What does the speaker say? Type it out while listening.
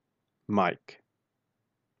Mic,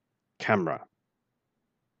 camera,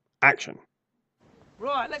 action.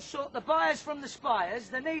 Right, let's sort the buyers from the spires,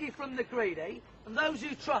 the needy from the greedy, and those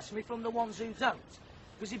who trust me from the ones who don't.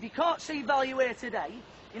 Because if you can't see value here today,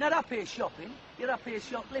 you're not up here shopping, you're up here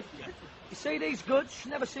shoplifting. You see these goods,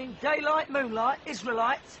 never seen daylight, moonlight,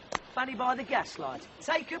 Israelites, fanny by the gaslight.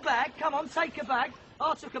 Take a bag, come on, take a bag.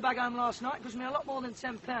 I took a bag home last night, cost me a lot more than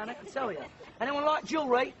 £10, I can tell you. Anyone like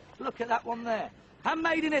jewellery? Look at that one there.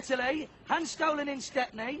 Handmade in Italy, hand stolen in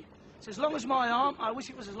Stepney. It's as long as my arm. I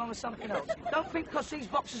wish it was as long as something else. Don't think because these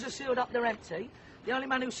boxes are sealed up they're empty. The only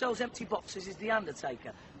man who sells empty boxes is the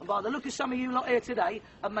Undertaker. And by the look of some of you lot here today,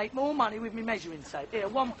 I'd make more money with me measuring tape. Here,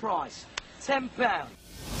 one price, £10.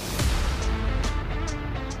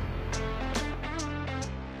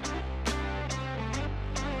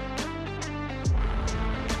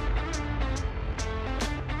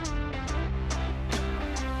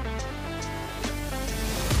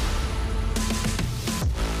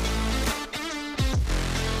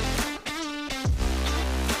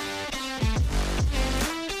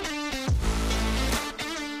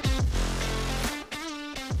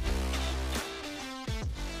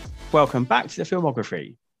 Welcome back to the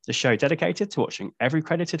Filmography, the show dedicated to watching every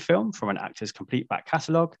credited film from an actor's complete back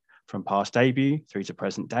catalogue, from past debut through to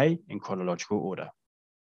present day in chronological order.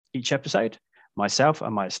 Each episode, myself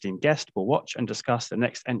and my esteemed guest will watch and discuss the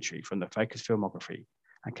next entry from the Focus Filmography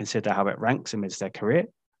and consider how it ranks amidst their career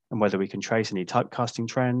and whether we can trace any typecasting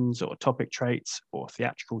trends or topic traits or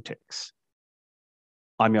theatrical ticks.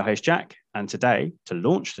 I'm your host, Jack, and today, to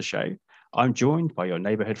launch the show, I'm joined by your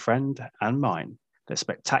neighbourhood friend and mine, the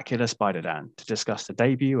spectacular Spider-Dan, to discuss the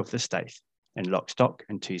debut of the Stath in Lock, Stock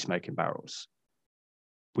and Two Smoking Barrels.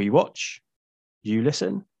 We watch, you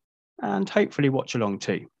listen, and hopefully watch along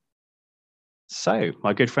too. So,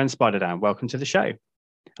 my good friend Spider-Dan, welcome to the show.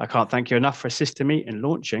 I can't thank you enough for assisting me in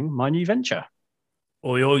launching my new venture.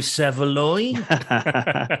 Oi, oi, Sevaloy.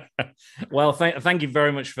 Well, thank you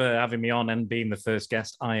very much for having me on and being the first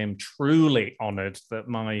guest. I am truly honoured that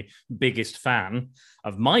my biggest fan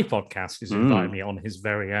of my podcast is inviting me on his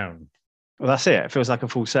very own. Well, that's it. It feels like a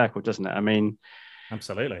full circle, doesn't it? I mean,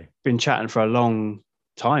 absolutely. Been chatting for a long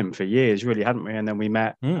time, for years, really, hadn't we? And then we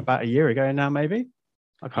met about a year ago now, maybe?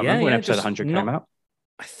 I can't remember when episode 100 came out.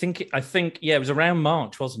 I think, it was around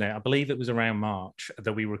March, wasn't it? I believe it was around March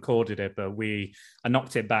that we recorded it, but I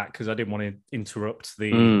knocked it back because I didn't want to interrupt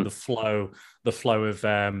the flow of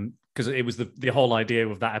because it was the whole idea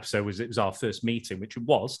of that episode was it was our first meeting, which it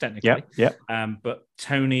was technically. Yeah. But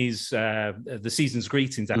Tony's the season's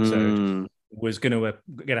greetings episode was going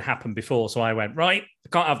to happen before, so I went right. I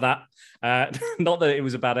can't have that. Not that it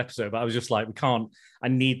was a bad episode, but I was just like, we can't. I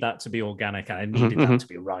need that to be one I needed that to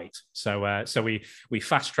be right. So we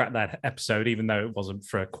fast tracked that episode, even though it wasn't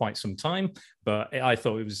for quite some time. But I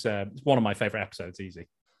thought it was one of my favorite episodes. Easy.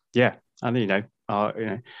 Yeah, and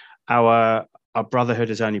our brotherhood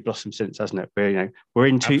has only blossomed since, hasn't it? We're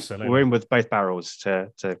in with both barrels to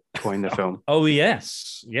coin the film. Oh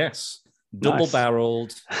yes.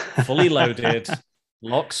 Double-barreled, fully loaded,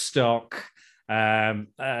 lock, stock. Neither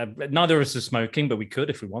of us are smoking, but we could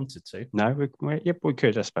if we wanted to. No, we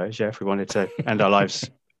could, I suppose. Yeah, if we wanted to end our lives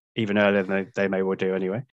even earlier than they may well do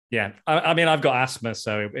anyway. Yeah, I mean, I've got asthma,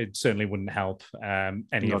 so it certainly wouldn't help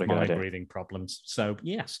any of my breathing problems. So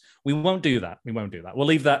yes, we won't do that. We'll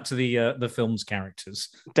leave that to the film's characters.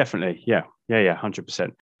 Definitely, yeah,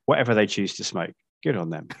 100%. Whatever they choose to smoke, good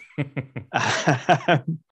on them.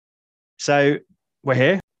 So we're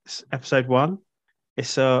here. It's episode 1.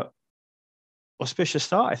 It's a auspicious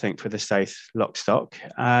start, I think, for the Stath Lock, Stock.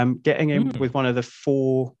 Getting in with one of the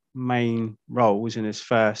 4 main roles in his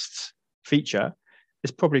first feature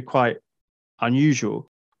is probably quite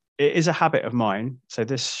unusual. It is a habit of mine. So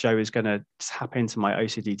this show is going to tap into my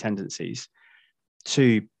OCD tendencies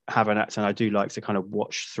to have an actor, and I do like to kind of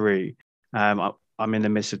watch through. I'm in the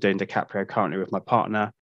midst of doing DiCaprio currently with my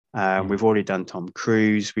partner. We've already done Tom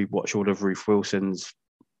Cruise. We've watched all of Ruth Wilson's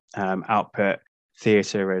output,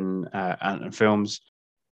 theatre and films.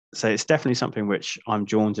 So it's definitely something which I'm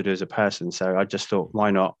drawn to do as a person. So I just thought,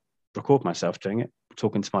 why not record myself doing it,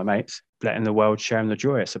 talking to my mates, letting the world share in the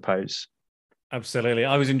joy, I suppose. Absolutely.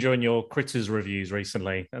 I was enjoying your Critters reviews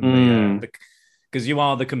recently. And because you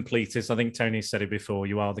are the completist. I think Tony said it before.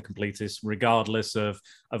 You are the completist, regardless of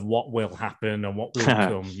what will happen and what will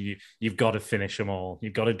come. You've got to finish them all.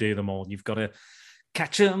 You've got to do them all. You've got to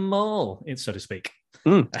catch them all, so to speak.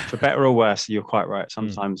 For better or worse, you're quite right.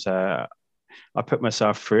 Sometimes I put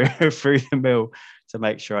myself through the mill to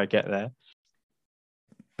make sure I get there.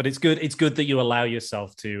 But it's good. It's good that you allow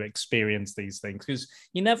yourself to experience these things because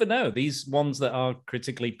you never know. These ones that are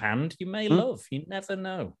critically panned, you may love. You never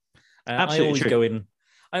know. Absolutely true.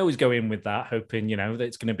 I always go in with that, hoping, that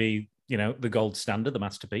it's going to be, the gold standard, the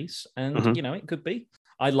masterpiece. And, it could be.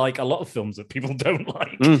 I like a lot of films that people don't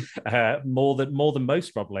like more than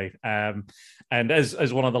most, probably. And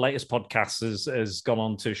as one of the latest podcasts has gone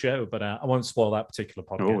on to show, but I won't spoil that particular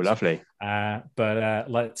podcast. Oh, lovely. But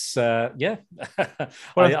let's, well,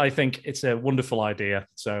 I think it's a wonderful idea.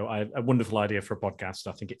 So a wonderful idea for a podcast.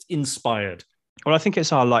 I think it's inspired. Well, I think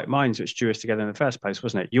it's our like minds which drew us together in the first place,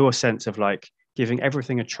 wasn't it? Your sense of like giving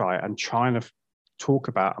everything a try and trying to talk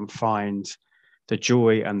about and find the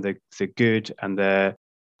joy and the good and the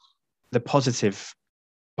positive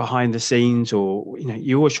behind the scenes, or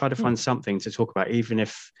you always try to find something to talk about, even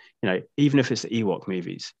if it's the Ewok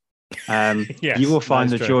movies. Yes, you will find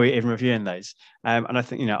the joy in reviewing those. And I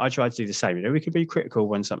think I try to do the same. We can be critical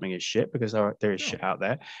when something is shit, because there is shit out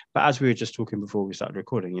there. But as we were just talking before we started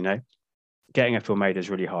recording, getting a film made is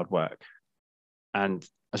really hard work. And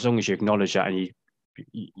as long as you acknowledge that and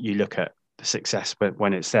you look at the success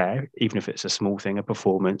when it's there, even if it's a small thing, a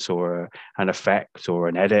performance or an effect or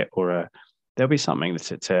an edit there'll be something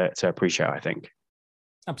to appreciate, I think.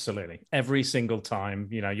 Absolutely. Every single time,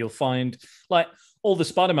 you'll find, like, all the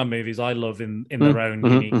Spider-Man movies I love in their own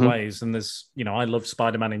unique ways. And there's, I love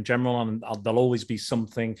Spider-Man in general, and there'll always be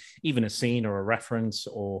something, even a scene or a reference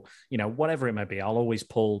or, whatever it may be. I'll always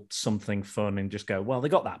pull something fun and just go, well, they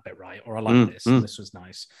got that bit right, or I like this, and this was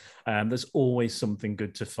nice. There's always something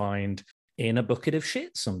good to find in a bucket of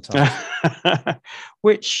shit sometimes.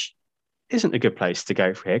 Which isn't a good place to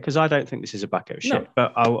go for here, because I don't think this is a bucket of shit. No.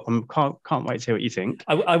 But I can't wait to hear what you think.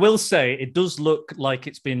 I will say it does look like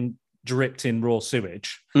it's been dripped in raw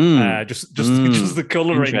sewage. Just the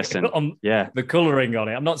colouring on the colouring on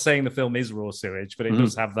it. I'm not saying the film is raw sewage, but it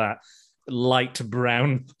does have that light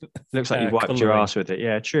brown. Looks like you wiped your ass with it.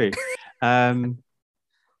 Yeah, true.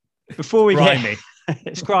 Before we get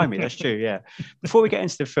it's grimy, that's true, yeah. Before we get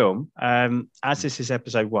into the film, as this is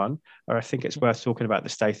episode 1, or I think it's worth talking about the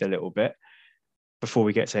Statham a little bit before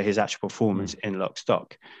we get to his actual performance in Lock,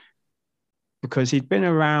 Stock, because he'd been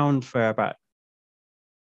around for about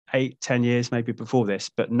 8-10 years maybe before this,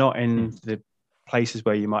 but not in the places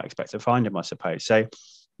where you might expect to find him, I suppose. So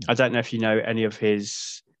I don't know if you know any of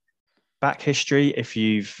his back history, if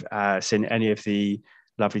you've seen any of the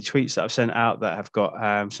lovely tweets that I've sent out that have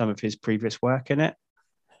got some of his previous work in it.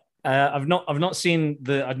 I've not seen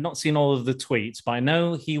all of the tweets, but I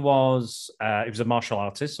know he was a martial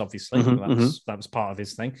artist, obviously. That was part of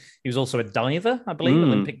his thing. He was also a diver, I believe,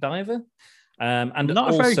 Olympic diver. And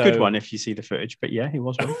not also, a very good one if you see the footage, but yeah, he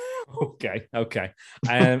was one. Okay.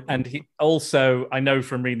 And he also, I know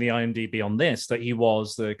from reading the IMDb on this, that he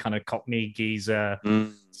was the kind of Cockney geezer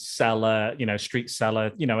seller, street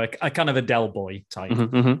seller, a kind of a Del Boy type,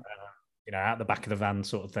 out the back of the van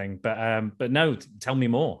sort of thing. But no, tell me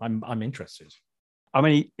more. I'm interested. I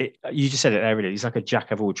mean, you just said it there, really. He's like a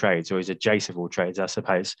jack of all trades, or he's a Jace of all trades, I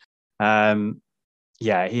suppose.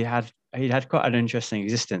 Yeah, he had quite an interesting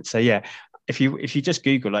existence. So yeah. If you just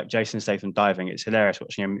Google like Jason Statham diving, it's hilarious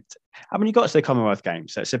watching him. I mean, he got to the Commonwealth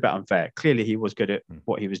Games, so it's a bit unfair. Clearly, he was good at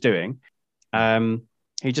what he was doing.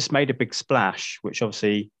 He just made a big splash, which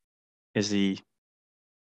obviously is the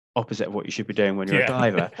opposite of what you should be doing when you're a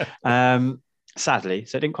diver. Sadly,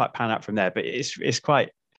 so it didn't quite pan out from there. But it's quite,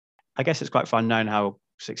 I guess it's quite fun knowing how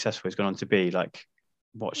successful he's gone on to be. Like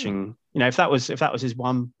watching, if that was his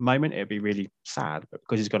one moment, it'd be really sad. But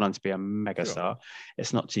because he's gone on to be a megastar,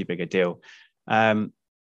 it's not too big a deal.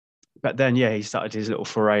 But then, he started his little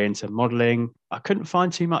foray into modelling. I couldn't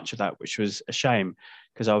find too much of that, which was a shame,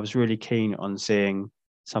 because I was really keen on seeing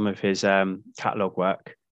some of his catalogue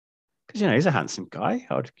work. Because he's a handsome guy.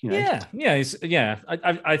 I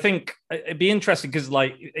think it'd be interesting because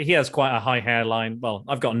he has quite a high hairline. Well,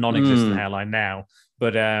 I've got a non-existent hairline now,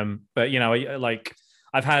 but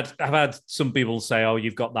I've had some people say, "Oh,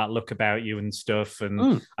 you've got that look about you and stuff."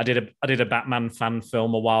 And I did a Batman fan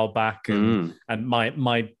film a while back, and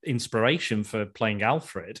my inspiration for playing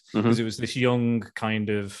Alfred because it was this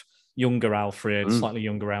younger Alfred, slightly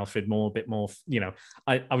younger Alfred, a bit more.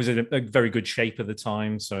 I was in a very good shape at the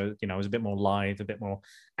time, so I was a bit more lithe, a bit more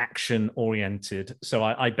action oriented. So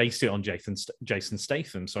I based it on Jason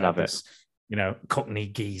Statham. So Love I had this, Cockney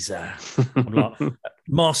geezer. I'm not,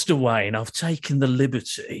 Master Wayne, I've taken the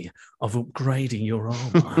liberty of upgrading your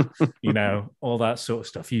armor, all that sort of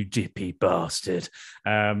stuff. You dippy bastard.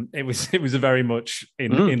 It was very much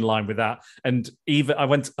in line with that. And even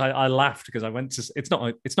I laughed because I went to. It's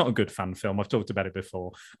not a good fan film. I've talked about it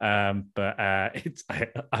before. But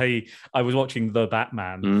I was watching The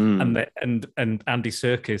Batman, and Andy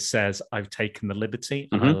Serkis says, "I've taken the liberty,"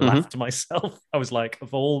 and I laughed to myself. I was like,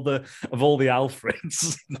 of all the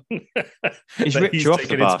Alfreds, he's ripped you off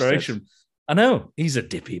the inspiration. I know, he's a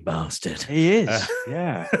dippy bastard. He is.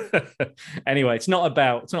 Yeah. Anyway, it's not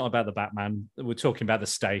about the Batman. We're talking about the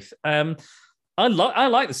Statham. I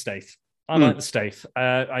like the Statham. I like the Statham.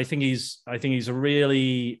 I think he's a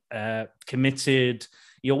really committed.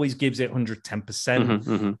 He always gives it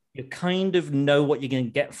 110%. You kind of know what you're going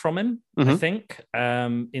to get from him, I think,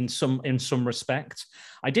 in some respect.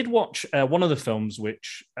 I did watch one of the films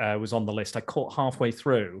which was on the list. I caught halfway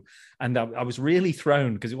through, and I was really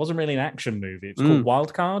thrown because it wasn't really an action movie. It was called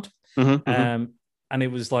Wild Card. And it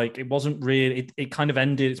was like, it wasn't really, it kind of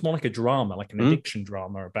ended, it's more like a drama, like an addiction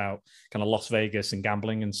drama about kind of Las Vegas and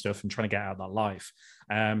gambling and stuff and trying to get out of that life.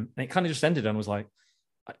 And it kind of just ended, and I was like,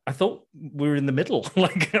 I thought we were in the middle,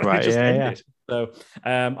 like right, it just ended. Yeah. So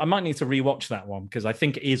I might need to rewatch that one because I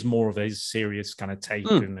think it is more of a serious kind of take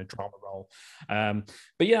in a drama role.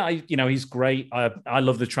 But yeah, he's great. I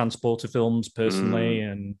love the Transporter films personally,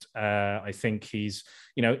 and I think he's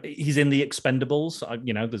in the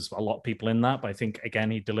Expendables. There's a lot of people in that, but I think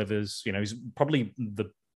again he delivers. He's probably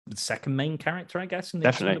the second main character, I guess, in the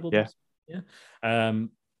Expendables. Yeah.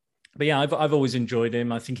 But yeah, I've always enjoyed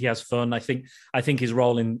him. I think he has fun. I think his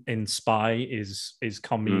role in Spy is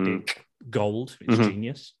comedic gold. It's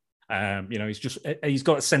genius. He's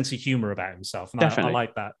got a sense of humor about himself, and I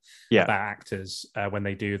like that about actors when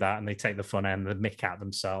they do that and they take the fun end, the mick out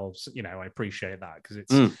themselves. I appreciate that because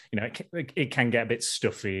it's it can get a bit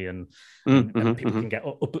stuffy and people can get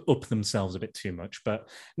up themselves a bit too much. But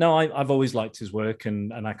no, I've always liked his work,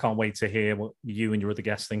 and I can't wait to hear what you and your other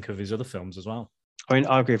guests think of his other films as well. I mean,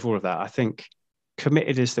 I agree with all of that. I think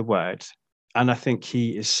committed is the word. And I think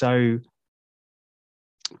he is so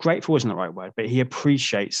grateful isn't the right word, but he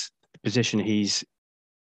appreciates the position he's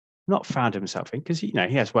not found himself in because, he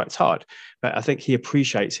has worked hard. But I think he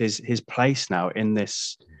appreciates his place now in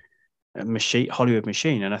this Hollywood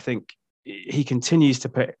machine. And I think he continues to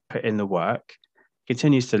put in the work,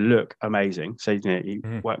 continues to look amazing. So, he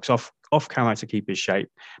works off camera to keep his shape,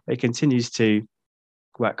 but he continues to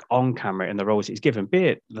work on camera in the roles he's given, be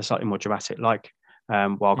it the slightly more dramatic, like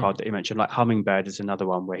Wild Card that you mentioned, like Hummingbird is another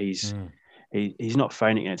one where he's not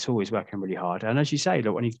phoning it at all. He's working really hard. And as you say,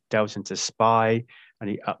 look, when he delves into Spy and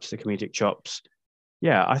he ups the comedic chops,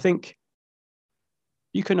 I think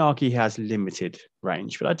you can argue he has limited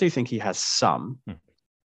range, but I do think he has some.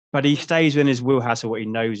 But he stays in his wheelhouse of what he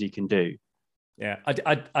knows he can do. Yeah,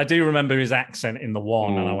 I do remember his accent in the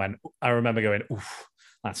one, and I remember going, oof.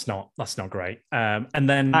 That's not great. And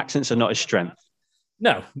then accents are not his strength.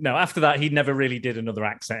 No. After that, he never really did another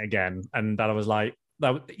accent again. And I was like,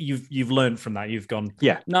 you've learned from that. You've gone,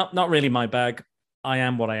 not really my bag. I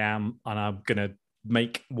am what I am, and I'm gonna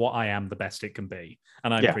make what I am the best it can be.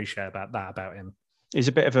 And I appreciate about him. He's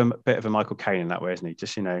a bit of a Michael Caine in that way, isn't he?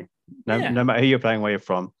 Just no matter who you're playing, where you're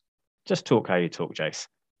from, just talk how you talk, Jace.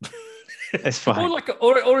 It's fine.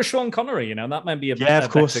 Or a Sean Connery. That might be a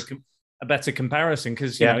better comparison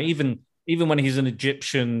because even when he's an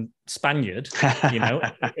Egyptian Spaniard, in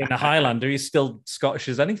a Highlander, he's still Scottish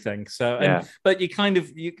as anything. So, but you kind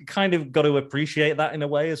of got to appreciate that in a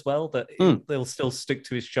way as well. That they'll still stick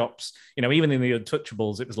to his chops. Even in the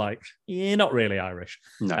Untouchables, it was like you're not really Irish.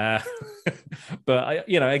 No. But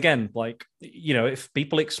again, if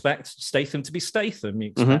people expect Statham to be Statham,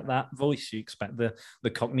 you expect that voice, you expect the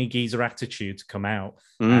Cockney geezer attitude to come out,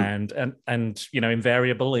 and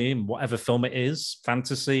invariably in whatever film it is,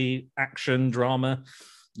 fantasy, action, drama,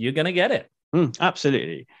 you're going to get it.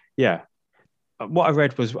 Absolutely. Yeah. What I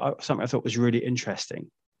read was something I thought was really interesting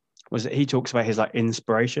was that he talks about his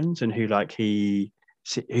inspirations and who he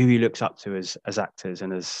looks up to as actors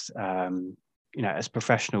and as as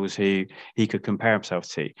professionals who he could compare himself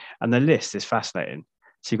to. And the list is fascinating.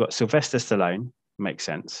 So you've got Sylvester Stallone, makes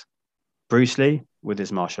sense. Bruce Lee with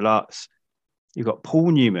his martial arts. You've got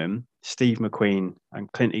Paul Newman, Steve McQueen, and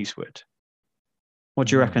Clint Eastwood. What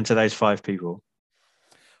do you reckon to those five people?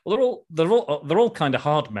 Well, they're all kind of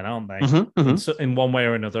hard men, aren't they? In one way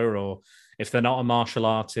or another. Or if they're not a martial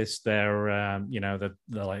artist, they're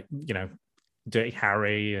they're like Dirty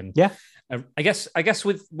Harry, and I guess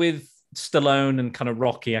with Stallone and kind of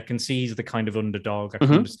Rocky, I can see he's the kind of underdog. I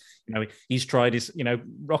can he's tried his,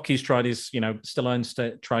 Rocky's tried his,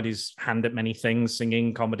 Stallone's tried his hand at many things,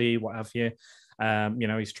 singing, comedy, what have you.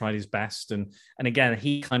 He's tried his best, and again,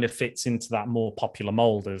 he kind of fits into that more popular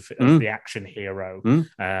mold of the action hero.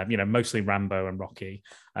 Mostly Rambo and Rocky.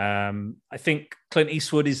 I think Clint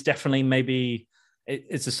Eastwood is definitely maybe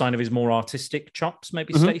it's a sign of his more artistic chops,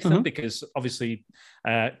 maybe Statham, because obviously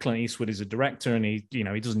Clint Eastwood is a director, and he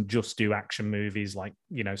doesn't just do action movies like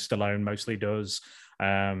Stallone mostly does.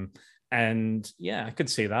 And yeah, I could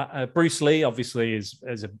see that. Bruce Lee obviously is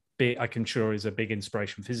a big, I can sure is a big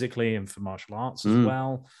inspiration physically and for martial arts as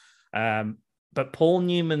well. But Paul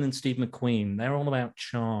Newman and Steve McQueen, they're all about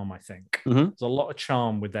charm, I think. There's a lot of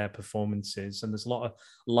charm with their performances, and there's a lot of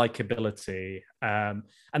likability. And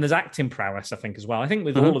there's acting prowess, I think, as well. I think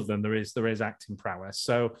with all of them, there is acting prowess.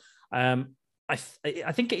 So I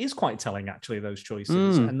think it is quite telling, actually, those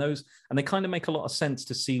choices. And they kind of make a lot of sense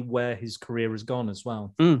to see where his career has gone as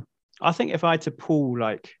well. I think if I had to pull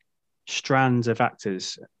like strands of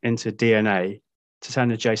actors into DNA to turn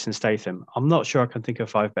to Jason Statham, I'm not sure I can think of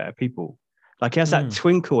 5 better people. Like he has that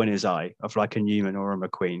twinkle in his eye of like a Newman or a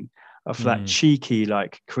McQueen, of that cheeky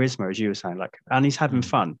like charisma, as you were saying, like, and he's having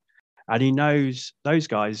fun. And he knows those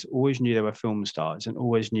guys always knew they were film stars and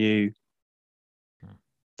always knew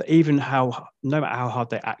that even no matter how hard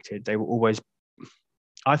they acted, they were always,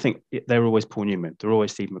 I think they were always Paul Newman. They're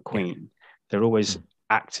always Steve McQueen. They're always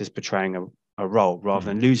actors portraying a role rather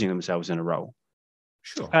than losing themselves in a role.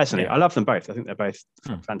 Sure. Personally, I love them both. I think they're both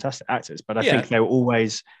fantastic actors, but I think they were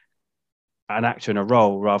always an actor in a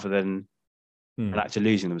role rather than an actor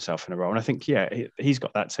losing themselves in a role. And I think, he's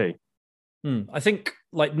got that too. I think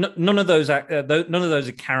like none of those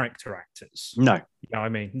are character actors. No, you know what I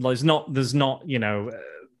mean, there's not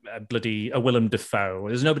a Willem Dafoe.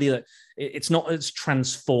 There's nobody that it's not as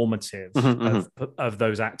transformative of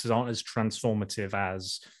those actors aren't as transformative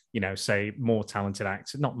as say more talented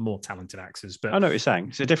actors, not more talented actors, but I know what you're saying.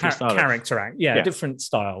 It's a different style. Character act, a different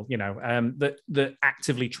style, that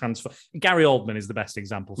actively transform. Gary Oldman is the best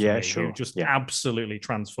example for me, who just absolutely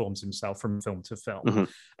transforms himself from film to film.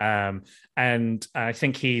 And I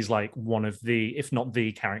think he's like one of the, if not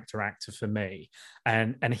the character actor for me.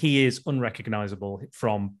 And he is unrecognizable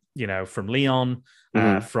from Leon,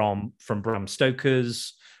 from Bram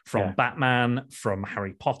Stoker's, from Batman, from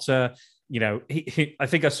Harry Potter. I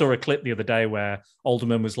think I saw a clip the other day where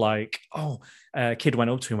Alderman was like, a kid went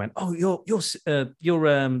up to him and went,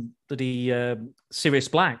 you're bloody Sirius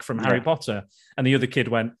Black from Harry Potter. And the other kid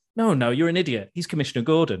went, no, you're an idiot. He's Commissioner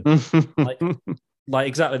Gordon. like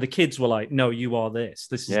exactly. The kids were like, no, you are this.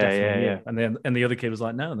 This is definitely you. And the other kid was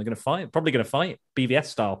like, no, and they're going to fight. Probably going to fight BVS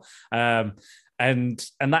style. And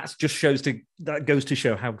that just goes to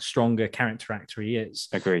show how strong a character actor he is.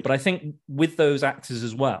 Agreed. But I think with those actors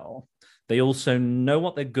as well, they also know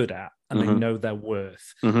what they're good at, and they know their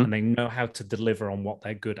worth, and they know how to deliver on what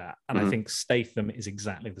they're good at. And I think Statham is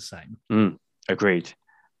exactly the same. Agreed.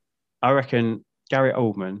 I reckon Gary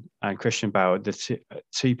Oldman and Christian Bale are the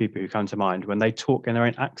two people who come to mind when they talk in their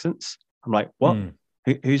own accents. I'm like, what?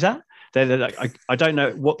 Who's that? They're like, I don't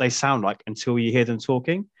know what they sound like until you hear them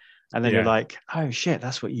talking. And then you're like, oh shit,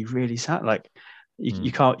 that's what you really sound like.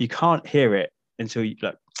 You can't hear it until you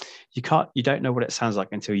look. You don't know what it sounds like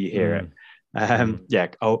until you hear it.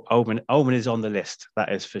 Oldman is on the list.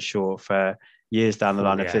 That is for sure for years down the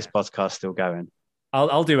line if this podcast's still going.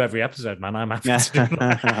 I'll do every episode, man. I'm happy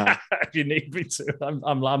to. If you need me to,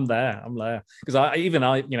 I'm there. I'm there because I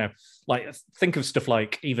think of stuff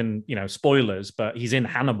like even spoilers, but he's in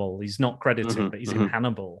Hannibal. He's not credited, but he's in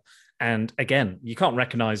Hannibal. And again, you can't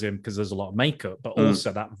recognize him because there's a lot of makeup, but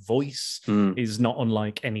also that voice is not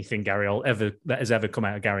unlike anything that has ever come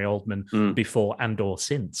out of Gary Oldman before and or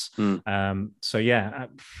since.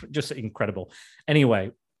 Just incredible.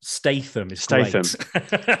 Anyway, Statham is great.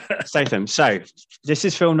 Statham. So this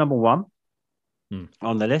is film number 1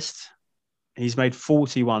 on the list. He's made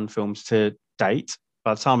 41 films to date.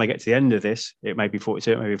 By the time I get to the end of this, it may be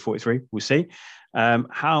 42, it may be 43. We'll see.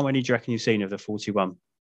 How many do you reckon you've seen of the 41?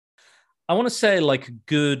 I want to say like a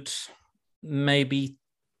good maybe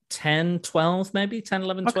 10, 12, maybe 10,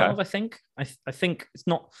 11, 12, I think. I think it's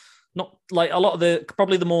not like a lot of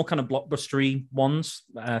probably the more kind of blockbustery ones.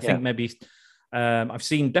 I think maybe I've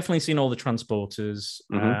definitely seen all the Transporters.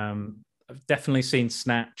 I've definitely seen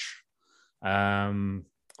Snatch. I'm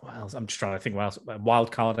just trying to think what else.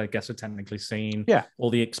 Wild Card, I guess I've technically seen. Yeah.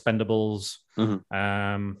 All the Expendables.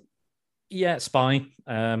 Spy.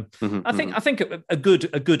 I think a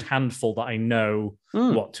good handful that I know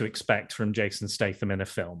what to expect from Jason Statham in a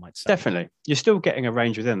film. I'd say definitely. You're still getting a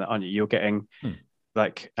range within that, aren't you? You're getting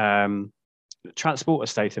like Transporter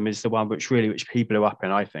Statham is the one which he blew up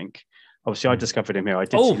in, I think. Obviously, I discovered him here. I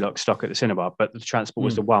did see Lock, Stock at the cinema, but the Transport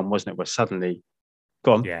was the one, wasn't it? Where suddenly,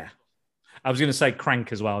 gone. Yeah. I was going to say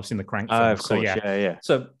Crank as well. I've seen the Crank film. Of course, so yeah.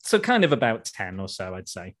 So kind of about 10 or so, I'd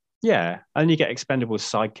say. Yeah, and you get Expendables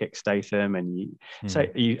sidekick Statham, and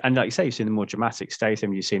and like you say, you've seen the more dramatic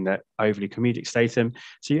Statham, you've seen the overly comedic Statham,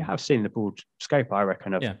 so you have seen the broad scope, I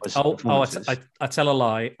reckon. Of I tell a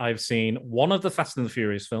lie. I've seen one of the Fast and the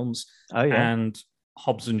Furious films, and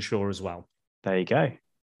Hobbs and Shaw as well. There you go.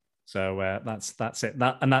 So that's it.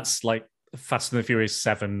 That's like Fast and the Furious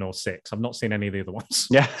 7 or 6. I've not seen any of the other ones.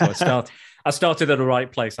 Yeah, so I started at the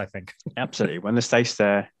right place, I think. Absolutely. When the state's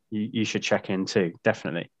there, you should check in too.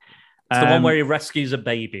 Definitely. It's the one where he rescues a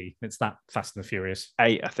baby. It's that Fast and the Furious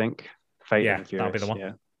 8, I think. Fate yeah, and the Furious, that'll be the one.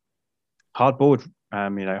 Yeah. Hardboard,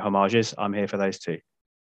 homages. I'm here for those too.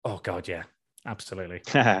 Oh God, yeah, absolutely.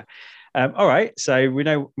 All right, so we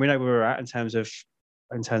know where we're at in terms of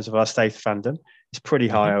our Stath fandom. It's pretty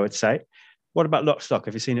high, I would say. What about Lock, Stock?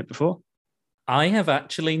 Have you seen it before? I have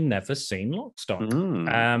actually never seen Lock, Stock.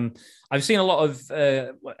 I've seen a lot of,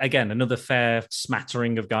 again, another fair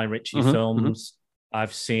smattering of Guy Ritchie films.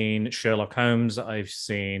 I've seen Sherlock Holmes. I've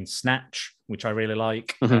seen Snatch, which I really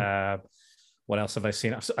like. What else have I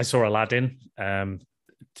seen? I saw Aladdin,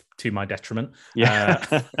 to my detriment. Yeah.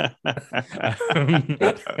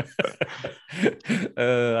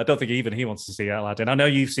 I don't think even he wants to see Aladdin. I know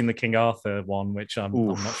you've seen the King Arthur one, which I'm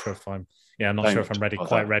not sure if I'm. Yeah, I'm not sure if I'm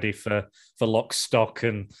quite ready for Lock, Stock,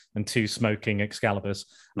 and 2 smoking Excaliburs.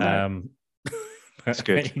 No. That's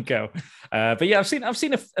good. There you go. But yeah, I've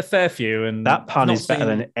seen a fair few, and that pun is better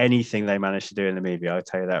than anything they managed to do in the movie. I'll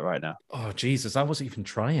tell you that right now. Oh Jesus, I wasn't even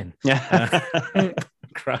trying. Yeah,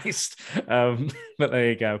 Christ. But there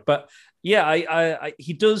you go. But yeah,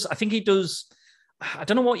 he does. I think he does. I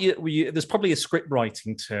don't know what you there's probably a script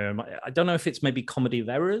writing term. I don't know if it's maybe comedy of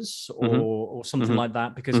errors or something like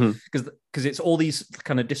that, because it's all these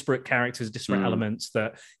kind of disparate characters, disparate elements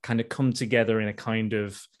that kind of come together in a kind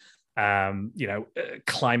of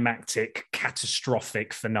climactic,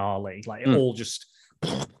 catastrophic finale. Like it all just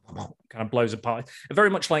kind of blows apart. Very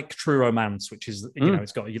much like True Romance, which is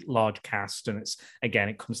it's got a large cast, and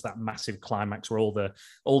it comes to that massive climax where all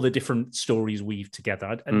the different stories weave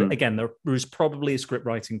together. And again, there is probably a script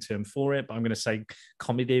writing term for it, but I'm going to say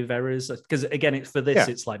comedy of errors, because again, it's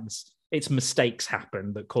like it's mistakes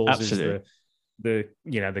happen that causes the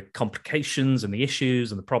complications and the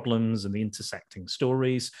issues and the problems and the intersecting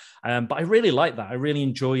stories. But I really like that. I really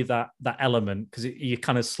enjoy that element, because you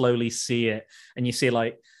kind of slowly see it, and you see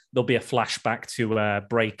like there'll be a flashback to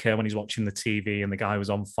Breaker when he's watching the TV and the guy was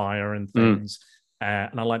on fire and things.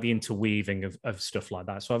 And I like the interweaving of stuff like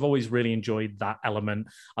that. So I've always really enjoyed that element.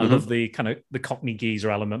 I love the kind of the Cockney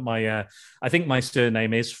geezer element. I think my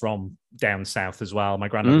surname is from down south as well. My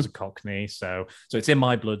granddad was a Cockney, so it's in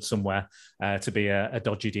my blood somewhere to be a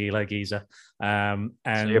dodgy dealer geezer. And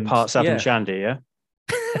so you're part Southern Shandy, yeah?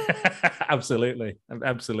 Absolutely.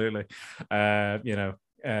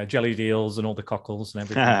 Jelly deals and all the cockles and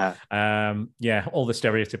everything. All the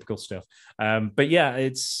stereotypical stuff. But yeah,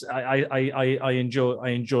 it's I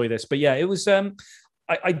enjoy this. But yeah, it was I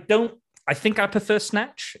think I prefer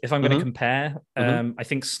Snatch if I'm going to compare. I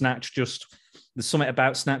think Snatch, just there's something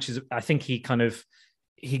about Snatch is I think he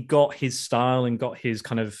got his style and got his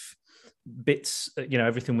kind of bits,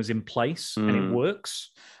 everything was in place and it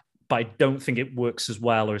works. But I don't think it works as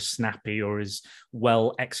well or as snappy or as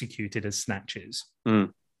well executed as Snatch is.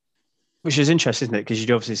 Which is interesting, isn't it? Because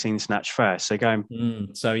you'd obviously seen Snatch first. So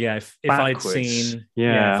going so yeah, if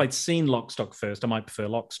I'd seen Lock, Stock first, I might prefer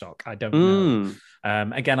Lock, Stock. I don't know.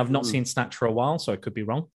 Again, I've not seen Snatch for a while, so I could be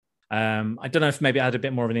wrong. I don't know if maybe it had a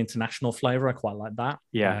bit more of an international flavor. I quite like that.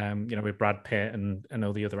 Yeah. With Brad Pitt and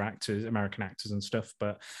all the other actors, American actors and stuff.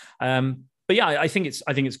 But yeah, I think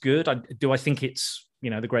it's good. Do I think it's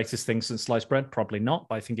the greatest thing since sliced bread? Probably not,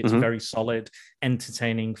 but I think it's a very solid,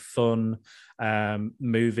 entertaining, fun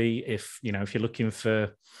movie. If you're looking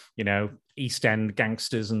for East End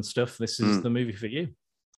gangsters and stuff, this is the movie for you.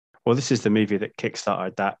 Well, this is the movie that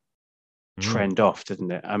kickstarted that trend off,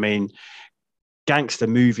 didn't it? I mean, gangster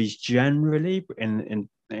movies generally in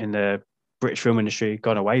the British film industry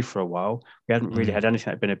gone away for a while. We hadn't really had anything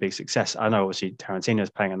that had been a big success. I know obviously Tarantino's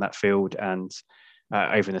playing in that field and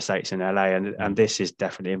over in the States in LA, and this is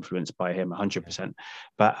definitely influenced by him 100%.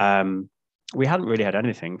 But we hadn't really had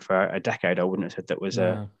anything for a decade. I wouldn't have said that was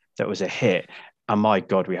a hit. And my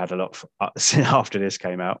God, we had a lot after this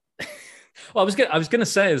came out. Well, I was going to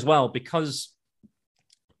say as well, because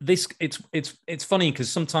it's funny because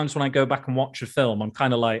sometimes when I go back and watch a film, I'm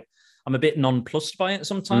kind of like I'm a bit nonplussed by it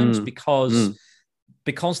sometimes because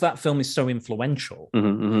because that film is so influential,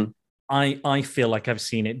 I feel like I've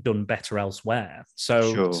seen it done better elsewhere.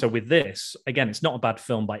 So with this, again, it's not a bad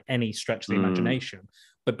film by any stretch of the imagination,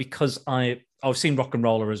 but because I've seen Rock and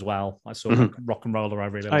Roller as well. I saw Rock and Roller, I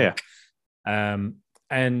really like.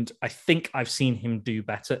 And I think I've seen him do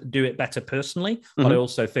it better personally. But I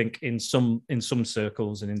also think in some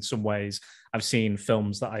circles and in some ways, I've seen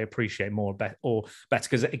films that I appreciate more or better.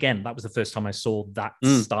 Because again, that was the first time I saw that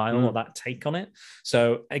style or that take on it.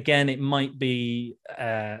 So again, it might be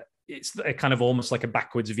it's a kind of almost like a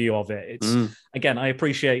backwards view of it. It's again, I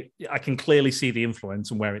can clearly see the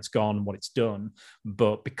influence and where it's gone and what it's done.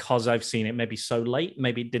 But because I've seen it maybe so late,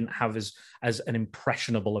 maybe it didn't have as an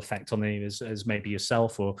impressionable effect on me as maybe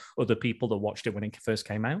yourself or other people that watched it when it first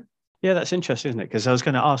came out. Yeah, that's interesting, isn't it? Because I was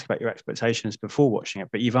going to ask about your expectations before watching it,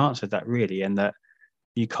 but you've answered that really, in that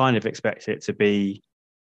you kind of expect it to be.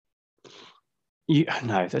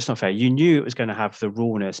 No, that's not fair. You knew it was going to have the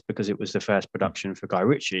rawness because it was the first production for Guy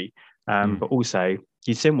Ritchie, but also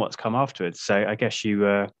you'd seen what's come afterwards. So I guess you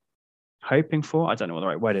were hoping for, I don't know what the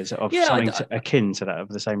right word is, something akin to that, of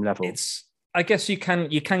the same level. I guess you can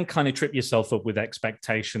kind of trip yourself up with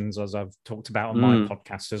expectations, as I've talked about on my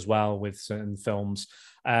podcast as well with certain films.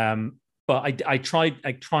 But I try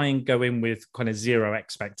and go in with kind of zero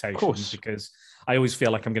expectations, because I always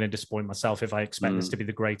feel like I'm going to disappoint myself if I expect this to be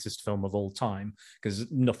the greatest film of all time,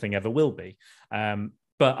 because nothing ever will be.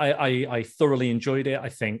 But I thoroughly enjoyed it. I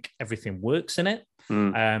think everything works in it.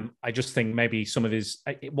 I just think maybe some of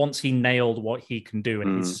once he nailed what he can do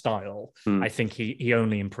in his style, I think he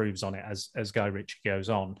only improves on it as Guy Ritchie goes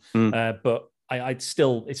on. But it's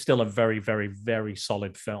still a very, very, very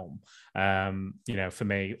solid film. For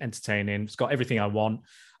me, entertaining. It's got everything I want.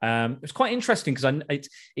 It's quite interesting because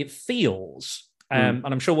it feels, and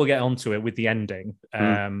I'm sure we'll get onto it with the ending.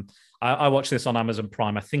 I watched this on Amazon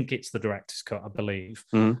Prime. I think it's the director's cut, I believe.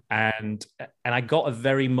 And I got a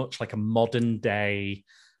very much like a modern day.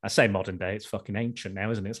 I say modern day, it's fucking ancient now,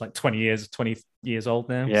 isn't it? It's like 20 years old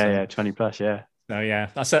now. Yeah, 20 plus, yeah. No, yeah,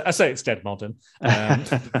 I say it's dead modern.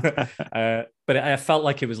 But I felt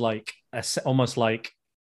like it was like almost like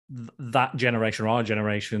that generation or our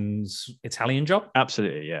generation's Italian Job.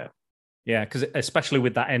 Absolutely, yeah. Yeah, because especially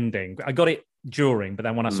with that ending, I got it during, but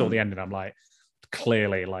then when I saw the ending, I'm like,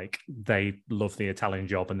 clearly, like, they love the Italian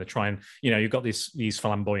Job and they're trying, you've got these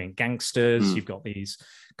flamboyant gangsters, you've got these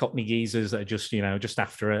Cockney geezers that are just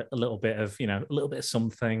after a little bit of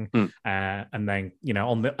something, and then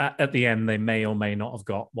at the end they may or may not have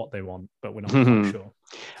got what they want, but we're not quite sure.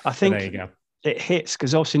 I think there you go. It hits,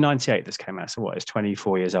 because obviously 98 this came out, so it's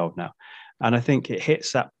 24 years old now, and I think it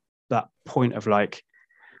hits that point of like,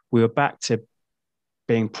 we were back to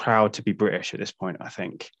being proud to be British at this point. I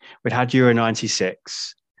think we'd had Euro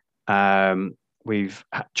 96. We've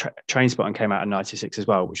had Trainspotting came out in 96 as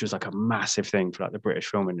well, which was like a massive thing for like the British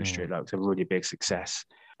film industry. Like, it was a really big success.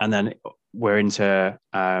 And then we're into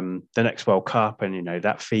the next World Cup, and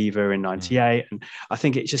that fever in 98. And I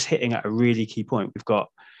think it's just hitting at a really key point. We've got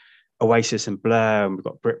Oasis and Blur, and we've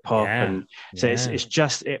got Britpop, and so it's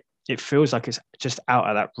just it feels like it's just out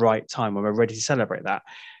at that right time when we're ready to celebrate that.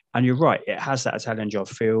 And you're right, it has that Italian Job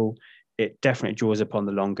feel. It definitely draws upon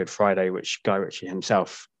the Long Good Friday, which Guy Ritchie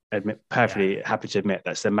himself perfectly happy to admit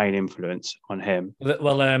that's the main influence on him.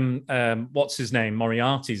 Well, what's his name?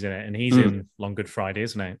 Moriarty's in it, and he's in Long Good Friday,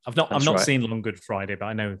 isn't he? I've not seen Long Good Friday, but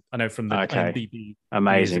I know from the IMDb.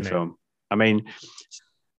 Amazing film. I mean,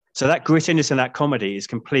 so that grittiness and that comedy is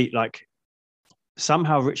complete. Like,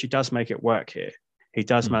 somehow Ritchie does make it work here. He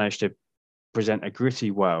does manage to present a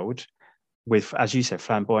gritty world with, as you said,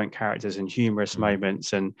 flamboyant characters and humorous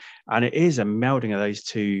moments, and it is a melding of those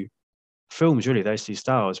two films, really, those two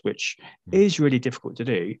styles, which is really difficult to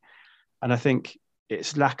do. And I think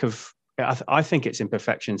it's I think it's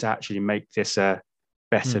imperfections actually make this a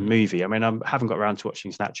better movie. I mean, I haven't got around to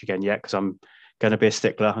watching Snatch again yet, because I'm going to be a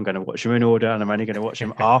stickler. I'm going to watch them in order, and I'm only going to watch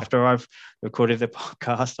them after I've recorded the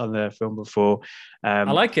podcast on the film before. I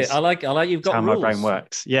like it. I like you've got how rules. My brain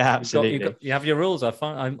works. Yeah, absolutely. You have your rules. I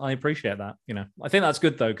appreciate that. I think that's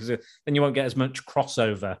good though, because then you won't get as much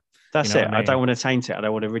crossover. That's it. I don't want to taint it. I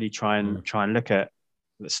don't want to really try and look at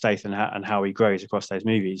Statham and how he grows across those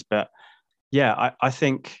movies. But yeah, I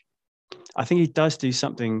think he does do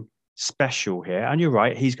something special here. And you're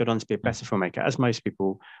right, he's gone on to be a better filmmaker, as most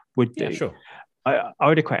people would do. Yeah, sure. I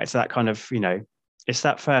would equate it to that kind of, it's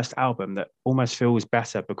that first album that almost feels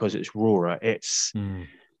better because it's rawer. It's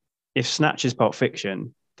if Snatch is Pulp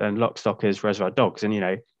Fiction, then Lock, Stock is Reservoir Dogs, and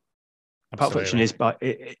Pulp Fiction is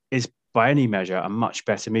by any measure a much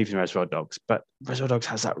better movie than Reservoir Dogs. But Reservoir Dogs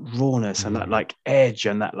has that rawness and that like edge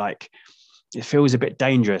and that like it feels a bit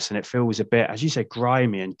dangerous, and it feels a bit, as you said,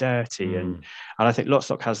 grimy and dirty, and I think Lock,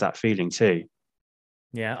 Stock has that feeling too.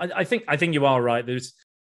 Yeah, I think you are right.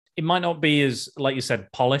 It might not be as, like you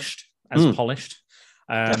said, polished.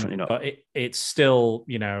 Definitely not. But it's still,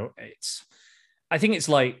 I think it's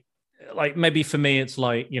like maybe for me, it's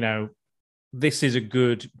like, this is a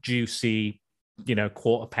good, juicy,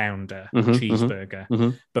 quarter pounder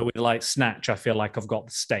cheeseburger. But with like Snatch, I feel like I've got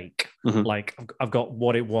the steak. Like I've got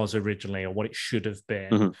what it was originally, or what it should have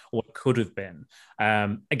been, or what it could have been.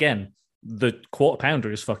 Again, the quarter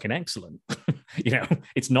pounder is fucking excellent.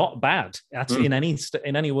 It's not bad. That's in any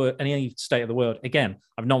state of the world. Again,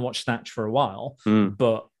 I've not watched Snatch for a while,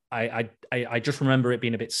 but I just remember it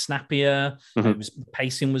being a bit snappier. The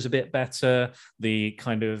pacing was a bit better.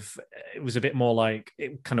 It was a bit more like,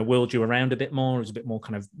 it kind of whirled you around a bit more. It was a bit more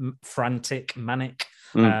kind of frantic, manic.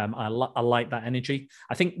 I like that energy.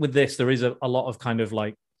 I think with this, there is a lot of kind of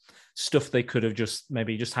like stuff they could have just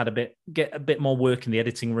had get a bit more work in the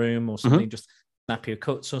editing room or something, just snappier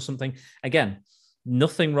cuts or something. Again,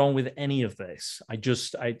 nothing wrong with any of this.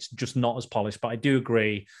 It's just not as polished, but I do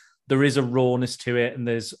agree there is a rawness to it, and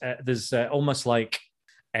there's almost like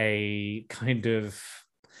a kind of,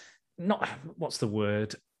 not, what's the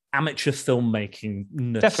word, amateur filmmaking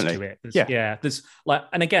to it. There's like,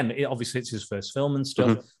 and again, obviously it's his first film and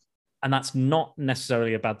stuff, and that's not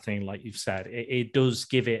necessarily a bad thing, like you've said. It does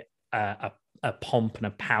give it a pomp and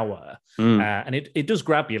a power, and it does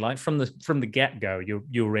grab you, like from the get-go.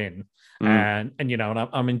 You're in, and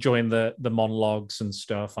I'm enjoying the monologues and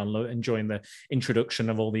stuff. I'm enjoying the introduction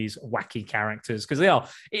of all these wacky characters, because it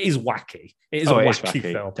is wacky. It is a wacky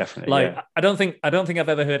film, definitely. Like, I don't think I've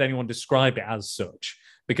ever heard anyone describe it as such,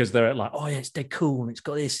 because they're like, oh yeah, it's dead cool, and it's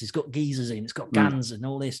got this, it's got geezers in, it's got guns and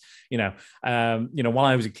all this, while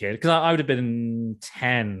I was a kid, because I would have been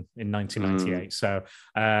 10 in 1998, so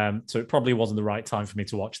it probably wasn't the right time for me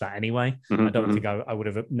to watch that anyway. I don't think I would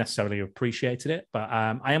have necessarily appreciated it, but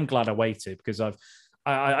I am glad I waited, because I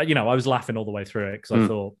was laughing all the way through it, because I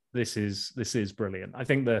thought this is brilliant. I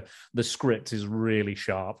think the script is really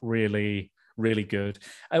sharp, really, really good.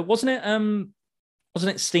 Wasn't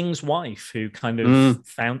it Sting's wife who kind of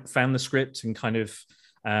found the script and kind of,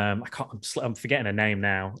 I'm forgetting her name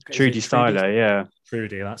now. Trudy Styler, yeah.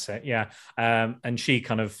 Trudy, that's it, yeah. And she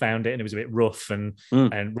kind of found it, and it was a bit rough and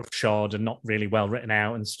roughshod and not really well written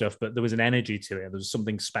out and stuff, but there was an energy to it. There was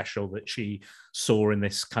something special that she saw in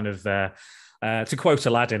this kind of, to quote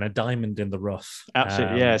Aladdin, a diamond in the rough.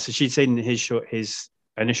 Absolutely, yeah. So she'd seen his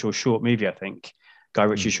initial short movie, I think, Guy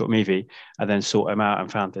Ritchie's short movie, and then sought him out and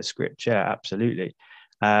found the script. Yeah, absolutely.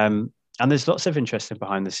 And there's lots of interesting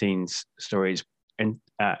behind the scenes stories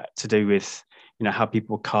to do with how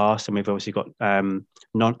people were cast, and we've obviously got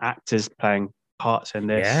non-actors playing parts in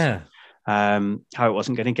this. Yeah. How it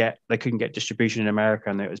wasn't going to they couldn't get distribution in America,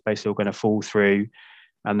 and it was basically all going to fall through.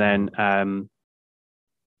 And then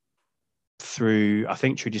through, I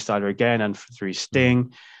think, Trudy Styler again, and through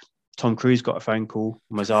Sting, Tom Cruise got a phone call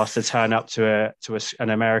and was asked to turn up to an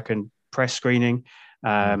American press screening,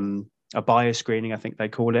 a buyer screening, I think they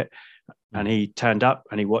call it. And he turned up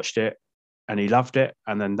and he watched it and he loved it.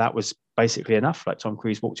 And then that was basically enough. Like, Tom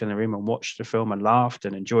Cruise walked in the room and watched the film and laughed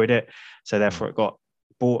and enjoyed it. So therefore it got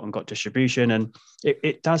bought and got distribution. And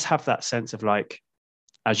it does have that sense of, like,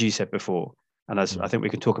 as you said before, and as I think we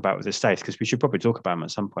can talk about with the States, because we should probably talk about them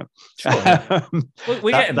at some point. Sure, yeah.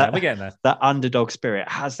 We're getting there. That underdog spirit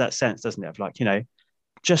has that sense, doesn't it? Of, like,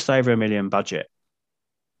 just over $1 million budget.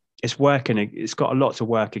 It's working. It's got a lot to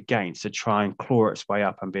work against to try and claw its way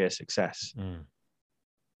up and be a success.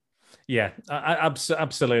 Yeah,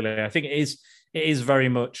 absolutely. I think it is very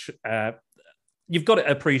much. You've got to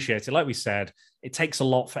appreciate it. Like we said, it takes a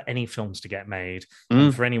lot for any films to get made,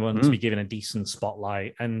 and for anyone to be given a decent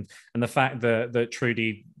spotlight. And the fact that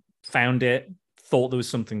Trudy found it, thought there was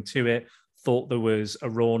something to it, thought there was a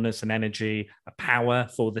rawness and energy, a power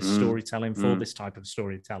for this storytelling, for this type of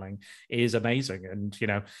storytelling, is amazing.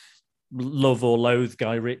 And, love or loathe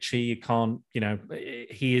Guy Ritchie, you can't,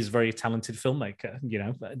 he is a very talented filmmaker.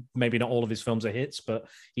 Maybe not all of his films are hits, but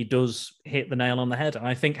he does hit the nail on the head. And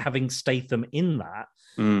I think having Statham in that,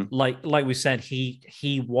 like we said,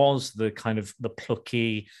 he was the kind of the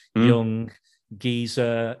plucky young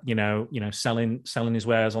geezer, selling his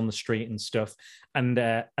wares on the street and stuff. and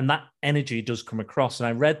that energy does come across. And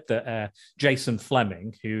I read that Jason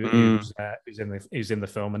Fleming, who's in the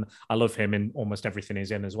film, and I love him in almost everything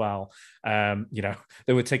he's in as well. They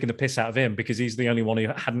were taking the piss out of him because he's the only one who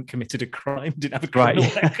hadn't committed a crime, didn't have a criminal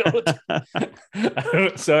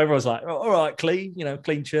record. So everyone's like, oh, all right, clean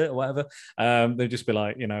shirt or whatever. They'd just be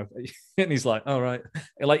like, and he's like, all right.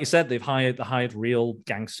 Like you said, they've hired real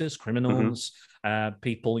gangsters, criminals,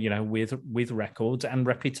 people, with records and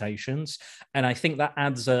reputations. And I think that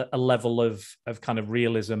adds a level of kind of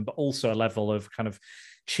realism, but also a level of kind of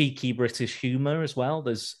cheeky British humor as well.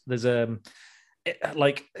 There's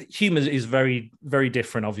humor is very, very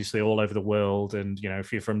different, obviously, all over the world. And,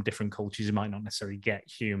 if you're from different cultures, you might not necessarily get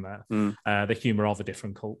humor, the humor of a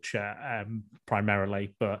different culture,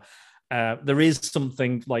 primarily. But there is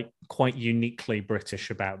something like quite uniquely British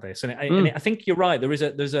about this. And I think you're right.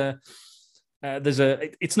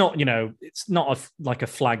 It's not like a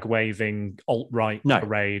flag waving alt-right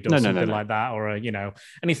parade or something like that, or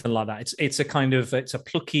anything like that. It's a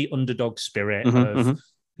plucky underdog spirit of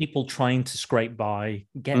people trying to scrape by,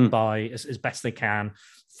 get by as best they can,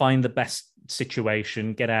 find the best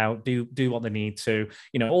situation, get out, do what they need to,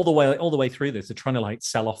 all the way through this. They're trying to like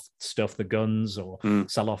sell off stuff, the guns, or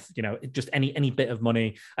sell off, just any bit of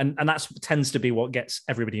money, and that tends to be what gets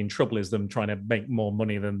everybody in trouble, is them trying to make more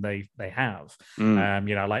money than they have.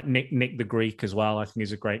 Like Nick the Greek as well. I think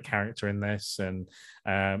he's a great character in this, and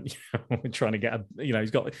we're trying to get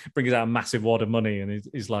he's brings out a massive wad of money, and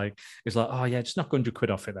he's like, oh yeah, just knock 100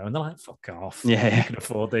 quid off it though, and they're like, fuck off, you can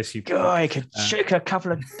afford this, you could shoot a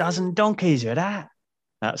couple of dozen donkeys with that.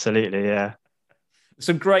 Absolutely, yeah.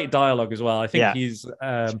 Some great dialogue as well. I think he's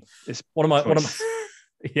one of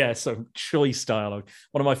my some choice dialogue.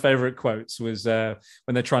 One of my favorite quotes was when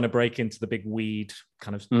they're trying to break into the big weed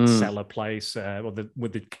kind of cellar place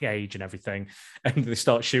with the cage and everything, and they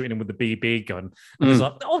start shooting him with the BB gun, and he's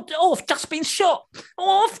like, oh, I've just been shot.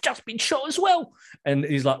 Oh, I've just been shot as well. And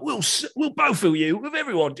he's like, we'll both of you, with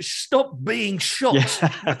everyone, just stop being shot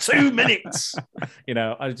for 2 minutes.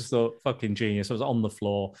 I just thought, fucking genius. I was on the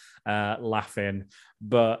floor laughing.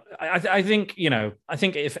 But I think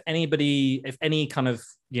if any kind of,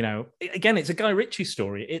 again, it's a Guy Ritchie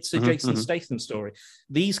story. It's a Jason Statham story.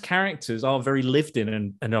 These characters are very lived in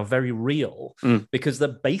and are very real because they're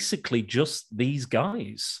basically just these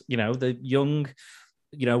guys, the young,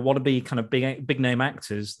 wannabe kind of big name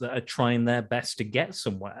actors that are trying their best to get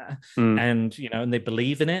somewhere, and and they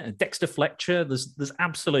believe in it. And Dexter Fletcher, there's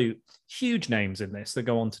absolute huge names in this that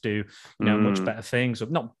go on to do much better things, or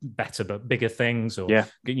not better but bigger things. Or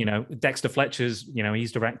Dexter Fletcher's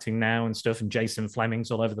he's directing now and stuff, and Jason Fleming's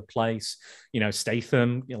all over the place.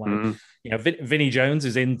 Statham, Vinnie Jones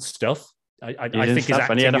is in stuff. I think his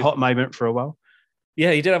acting, and he had a hot moment for a while.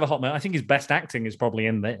 Yeah, he did have a hot moment. I think his best acting is probably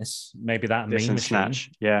in this. Maybe that and Mean Machine. Snatch,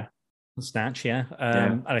 yeah. Snatch, yeah.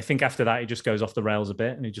 And I think after that, he just goes off the rails a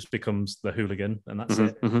bit, and he just becomes the hooligan, and that's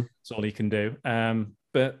it. That's all he can do.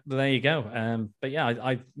 But there you go. But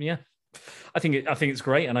yeah, I think it's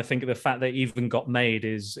great, and I think the fact that it even got made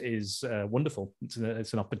is wonderful. It's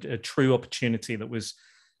a true opportunity that was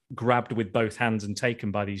grabbed with both hands and taken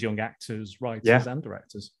by these young actors, writers, and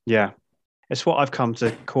directors. Yeah, it's what I've come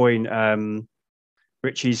to coin.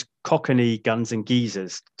 Ritchie's Cockney Guns and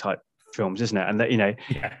Geezers type films, isn't it? And that,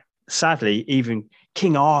 sadly, even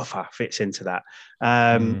King Arthur fits into that,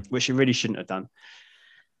 which he really shouldn't have done.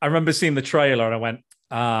 I remember seeing the trailer and I went,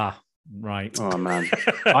 right. Oh, man.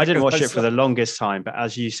 I didn't watch it for the longest time, but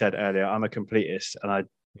as you said earlier, I'm a completist, and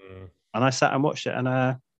I sat and watched it, and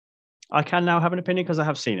I can now have an opinion because I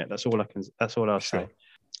have seen it. That's all I'll say.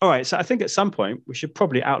 All right, so I think at some point we should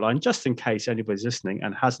probably outline, just in case anybody's listening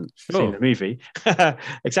and hasn't seen the movie,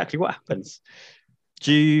 exactly what happens.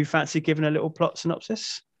 Do you fancy giving a little plot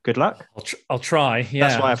synopsis? Good luck. I'll try. Yeah,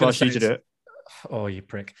 that's why I've asked you to do it. Oh, you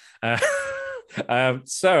prick!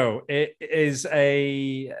 So it is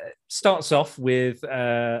starts off with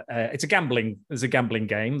it's a gambling. There's a gambling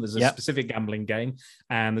game. There's a specific gambling game,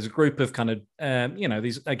 and there's a group of kind of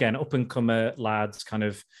these again up and comer lads, kind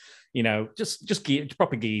of. Just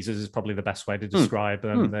proper geezers is probably the best way to describe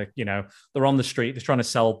them. They're on the street, they're trying to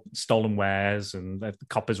sell stolen wares, and the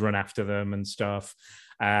coppers run after them and stuff.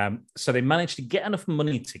 So they managed to get enough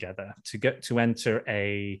money together to enter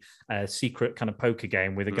a secret kind of poker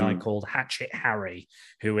game with a guy called Hatchet Harry,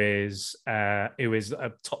 who is a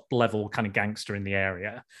top level kind of gangster in the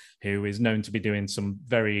area, who is known to be doing some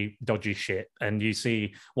very dodgy shit. And you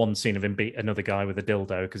see one scene of him beat another guy with a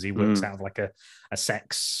dildo because he works out of like a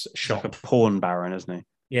sex shop. Like a porn baron, isn't he?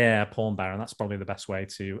 Yeah, porn baron. That's probably the best way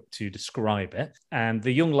to describe it. And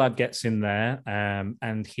the young lad gets in there,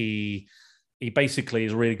 and he he basically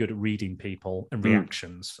is really good at reading people and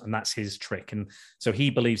reactions, and that's his trick. And so he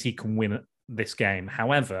believes he can win this game.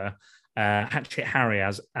 However, Hatchet Harry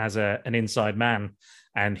has an inside man,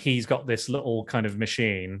 and he's got this little kind of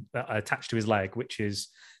machine attached to his leg, which is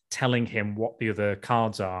telling him what the other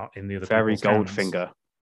cards are in the other very people's hands. Goldfinger.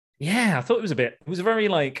 Yeah, I thought it was a very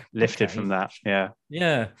like lifted from that. Yeah,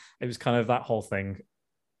 it was kind of that whole thing.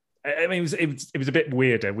 I mean, it was a bit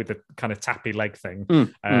weirder with the kind of tappy leg thing,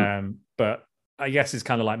 but I guess it's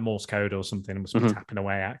kind of like Morse code or something. It must be tapping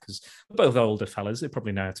away at, because both older fellas, they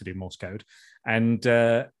probably know how to do Morse code, and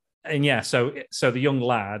yeah, so the young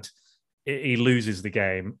lad, he loses the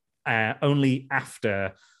game only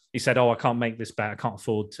after he said, "Oh, I can't make this bet. I can't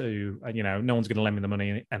afford to. No one's going to lend me the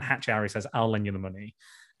money." And Hatch Harry says, "I'll lend you the money."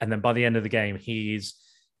 And then by the end of the game, he's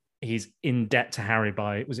in debt to Harry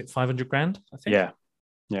by, was it 500 grand? I think. Yeah,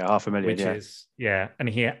 $500,000. Which is and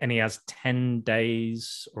he has 10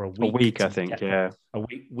 days or a week. I think. Yeah, a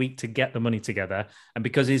week to get the money together. And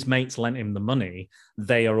because his mates lent him the money,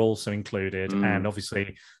 they are also included. And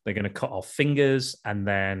obviously, they're going to cut off fingers. And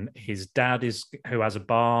then his dad who has a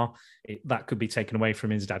bar, that could be taken away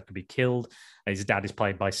from him. His dad could be killed. His dad is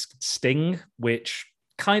played by Sting, which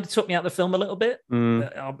kind of took me out of the film a little bit.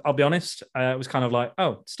 I'll be honest. It was kind of like,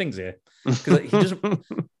 oh, Sting's here, because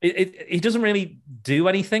he doesn't really do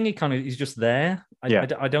anything. He's just there.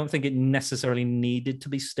 I don't think it necessarily needed to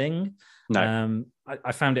be Sting. No,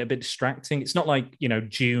 I found it a bit distracting. It's not like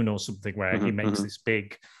June or something where he makes this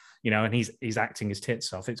big, and he's acting his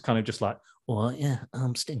tits off. It's kind of just like, well, yeah,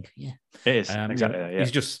 Sting, yeah, it is exactly that. Yeah.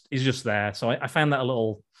 He's just there. So I found that a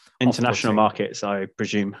little international markets, I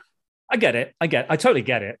presume. I get it. I totally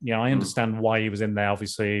get it. I understand why he was in there,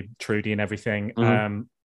 obviously, Trudy and everything.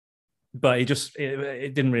 But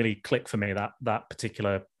it didn't really click for me, that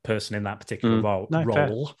particular person in that particular role.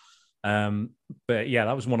 But yeah,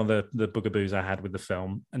 that was one of the bugaboos I had with the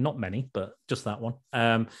film. And not many, but just that one.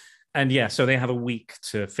 And yeah, so they have a week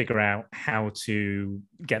to figure out how to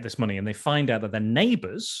get this money. And they find out that their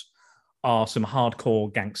neighbors are some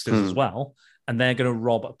hardcore gangsters as well. And they're going to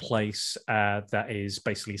rob a place that is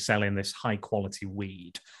basically selling this high quality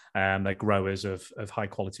weed. They're growers of high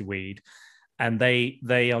quality weed, and they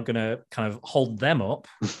are going to kind of hold them up,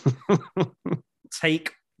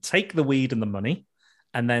 take the weed and the money,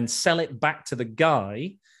 and then sell it back to the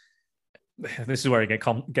guy. This is where it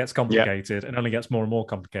gets complicated, and only gets more and more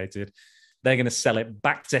complicated. They're going to sell it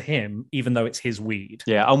back to him, even though it's his weed.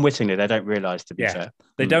 Yeah, unwittingly, they don't realise, to be fair.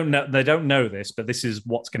 They don't know this, but this is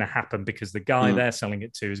what's going to happen, because the guy they're selling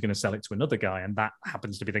it to is going to sell it to another guy, and that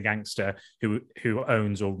happens to be the gangster who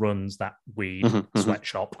owns or runs that weed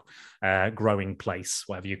sweatshop, growing place,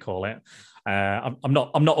 whatever you call it. I'm not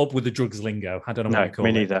up with the drugs lingo. I don't know what you call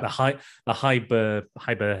it. Neither. The hyper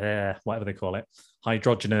whatever they call it,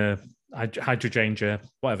 hydrangea,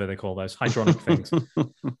 whatever they call those hydronic things.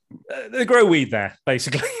 They grow weed there,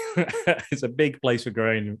 basically. It's a big place for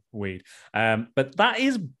growing weed. But that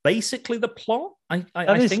is basically the plot. I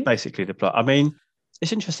think basically the plot. I mean,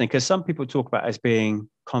 it's interesting because some people talk about it as being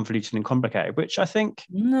convoluted and complicated, which I think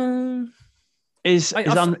is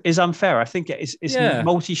unfair. I think it's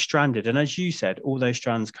multi-stranded, and as you said, all those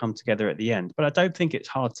strands come together at the end. But I don't think it's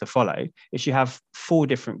hard to follow. If you have 4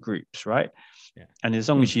 different groups, right? Yeah. And as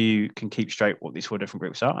long as you can keep straight what these 4 different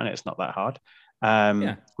groups are, and it's not that hard,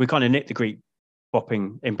 we kind of knit the Greek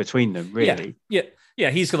bopping in between them, really. Yeah.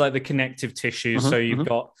 He's got like the connective tissues. So you've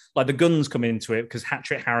got like the guns come into it because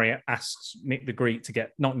Hatchet Harry asks Nick the Greek to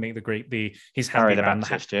get, not Nick the Greek, his Harry the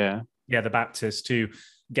Baptist, the Baptist, to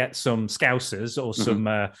get some Scousers or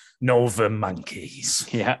some Northern monkeys,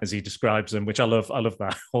 as he describes them, which I love. I love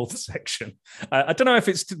that whole section. I don't know if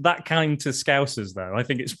it's that kind to Scousers though. I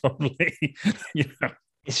think it's probably,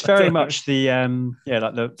 it's very much the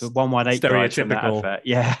like the 118 stereotypical.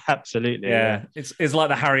 Yeah, absolutely. Yeah. It's like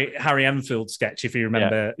the Harry Enfield sketch, if you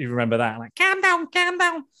remember that. Like, calm down.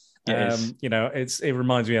 It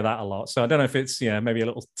reminds me of that a lot. So I don't know if it's maybe a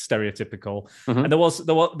little stereotypical. And there was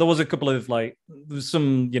a couple of like, there was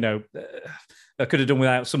some I could have done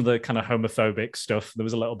without some of the kind of homophobic stuff. There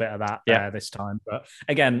was a little bit of that this time, but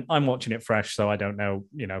again, I'm watching it fresh, so I don't know.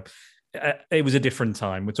 It was a different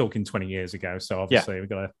time. We're talking 20 years ago, so obviously we've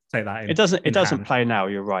got to take that in. It doesn't play now.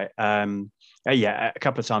 You're right. A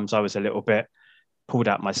couple of times I was a little bit pulled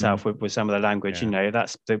out myself with some of the language.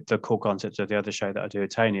 That's the core concept of the other show that I do with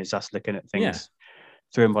Tony, is us looking at things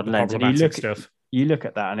through a modern lens. And you look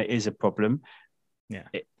at that, and it is a problem. Yeah,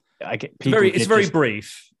 I get people. It's very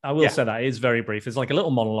brief. I will say that it is very brief. It's like a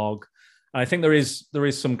little monologue. I think there is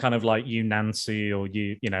some kind of like you Nancy or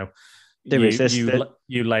you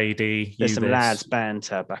lady. There's some lads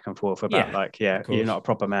banter back and forth about you're not a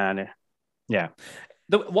proper man. Yeah.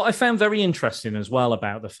 What I found very interesting as well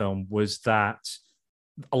about the film was that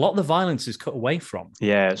a lot of the violence is cut away from.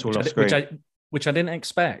 Yeah, it's all off screen. Which I didn't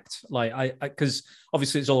expect. Like because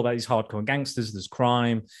obviously it's all about these hardcore gangsters. There's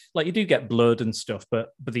crime. Like you do get blood and stuff, but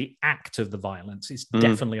the act of the violence is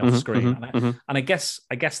definitely off screen. And I guess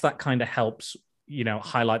that kind of helps,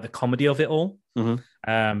 highlight the comedy of it all.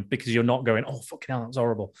 Because you're not going, oh fucking hell, that was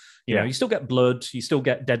horrible. You know, you still get blood, you still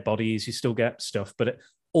get dead bodies, you still get stuff, but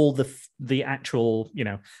all the actual,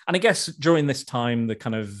 and I guess during this time, the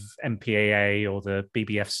kind of MPAA or the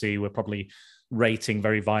BBFC were probably rating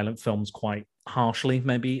very violent films quite harshly,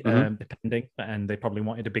 maybe, depending, and they probably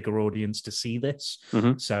wanted a bigger audience to see this.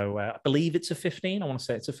 So I believe it's a 15. I want to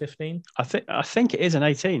say it's a 15. I think it is an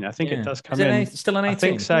 18. I think it does come in. Still an 18? I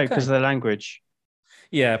think so, because of the language.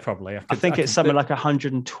 Yeah, probably. I think it's something like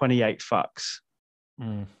 128 fucks.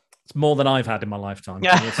 It's more than I've had in my lifetime.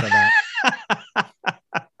 Can you say that?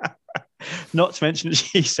 Not to mention,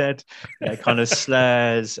 she said, kind of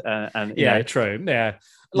slurs and true. Yeah,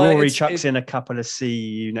 Rory chucks in a couple of "see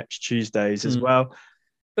you next Tuesdays" as well.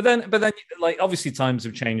 But then, like obviously times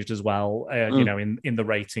have changed as well. In the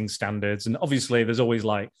rating standards, and obviously there's always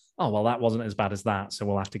like, oh well, that wasn't as bad as that, so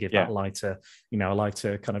we'll have to give that lighter, a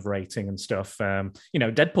lighter kind of rating and stuff.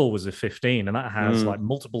 Deadpool was a 15, and that has like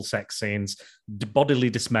multiple sex scenes, bodily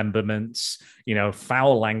dismemberments,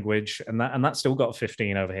 foul language, and that still got a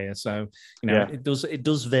 15 over here. So it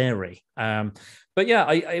does vary. But yeah,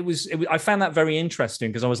 I found that very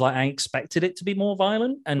interesting because I was like, I expected it to be more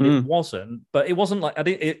violent, and it wasn't. But it wasn't like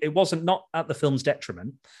it wasn't not at the film's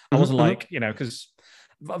detriment. I wasn't like, because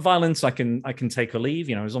violence I can take or leave,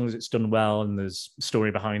 as long as it's done well and there's a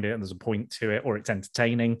story behind it and there's a point to it, or it's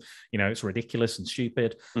entertaining, it's ridiculous and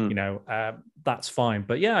stupid, that's fine.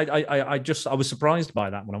 But yeah, I was surprised by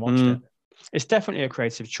that when I watched it. It's definitely a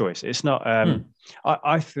creative choice. It's not.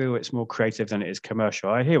 I feel it's more creative than it is commercial.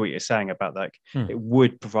 I hear what you're saying about that. It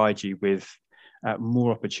would provide you with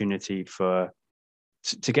more opportunity to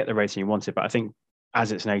get the rating you wanted. But I think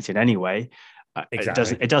as it's an 18 anyway,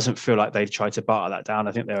 it doesn't feel like they've tried to barter that down.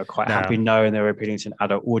 I think they were quite happy knowing they were appealing to an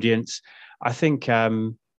adult audience. I think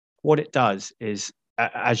what it does is,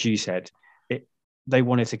 as you said, they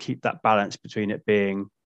wanted to keep that balance between it being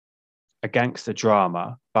a gangster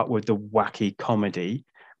drama, but with the wacky comedy,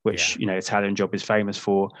 which Italian Job is famous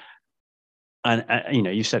for. And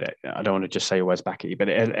you said it. I don't want to just say your words back at you, but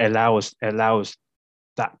it allows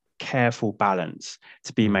that careful balance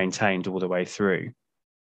to be maintained all the way through.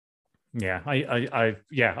 Yeah, I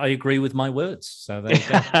agree with my words. So there you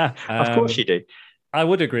go. Of course you do. I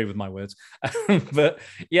would agree with my words, but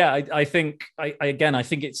yeah, I think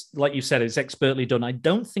it's like you said, it's expertly done. I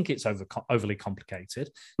don't think it's overly complicated.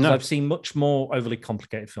 No. I've seen much more overly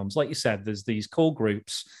complicated films. Like you said, there's these core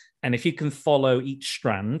groups, and if you can follow each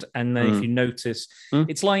strand, and then if you notice,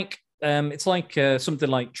 it's like something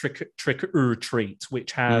like Trick or Treat,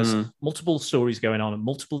 which has multiple stories going on at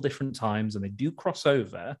multiple different times, and they do cross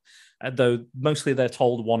over, though mostly they're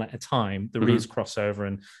told one at a time. There is crossover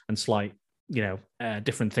and slight,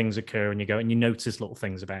 different things occur, and you notice little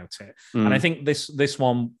things about it. And I think this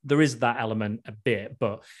one, there is that element a bit,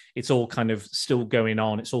 but it's all kind of still going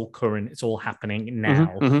on. It's all current. It's all happening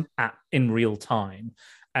now in real time.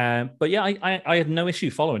 But yeah, I had no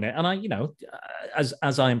issue following it, and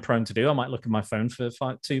as I am prone to do, I might look at my phone for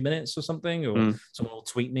 2 minutes or something, or someone will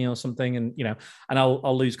tweet me or something, and and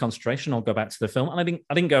I'll lose concentration. I'll go back to the film, and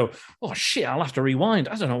I didn't go, oh shit, I'll have to rewind.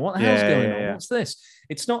 I don't know what the hell's going on. What's this?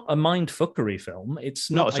 It's not a mind fuckery film.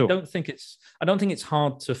 It's not. I don't think it's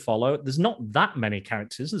hard to follow. There's not that many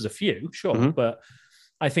characters. There's a few, sure, but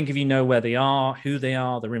I think if you know where they are, who they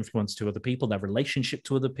are, their influence to other people, their relationship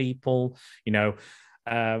to other people,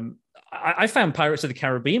 I found Pirates of the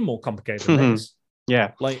Caribbean more complicated than this.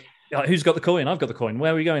 Yeah. Like, who's got the coin? I've got the coin.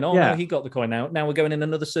 Where are we going? Oh, no, he got the coin now. Now we're going in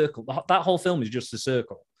another circle. That whole film is just a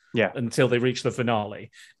circle. Yeah. Until they reach the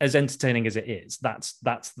finale. As entertaining as it is, that's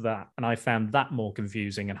that. And I found that more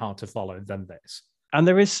confusing and hard to follow than this. And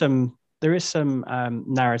there is some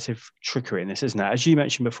narrative trickery in this, isn't there? As you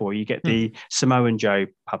mentioned before, you get the Samoan Joe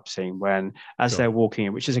pub scene when, as they're walking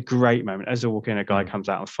in, which is a great moment, as they're walking in, a guy comes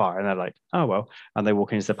out on fire, and they're like, oh, well, and they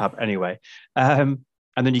walk into the pub anyway. And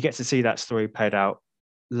then you get to see that story played out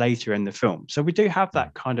later in the film. So we do have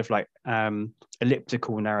that kind of like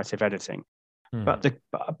elliptical narrative editing. But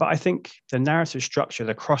I think the narrative structure,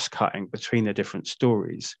 the cross-cutting between the different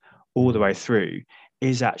stories all the way through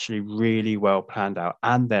is actually really well planned out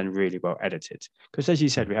and then really well edited. Because as you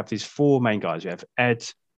said, we have these four main guys. We have Ed,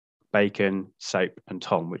 Bacon, Soap, and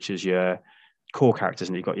Tom, which is your core characters.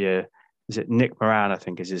 And you've got is it Nick Moran, I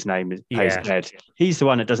think is his name, plays Ed. He's the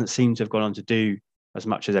one that doesn't seem to have gone on to do as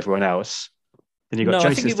much as everyone else. Then you've got No, I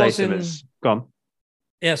think Jason he was Statham in. as gone.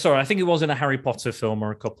 Yeah, sorry, I think he was in a Harry Potter film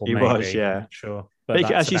or a couple. He Maybe. was, yeah. I'm not sure,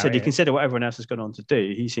 but As you said, you it. consider what everyone else has gone on to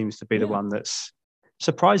do. He seems to be the Yeah. one that's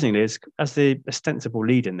surprisingly, as the ostensible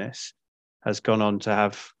lead in this, has gone on to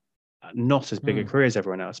have not as big a career as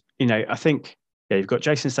everyone else. You know, I think you've got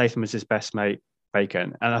Jason Statham as his best mate,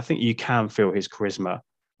 Bacon, and I think you can feel his charisma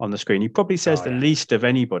on the screen. He probably says the least of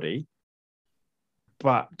anybody,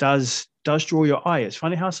 but does draw your eye. It's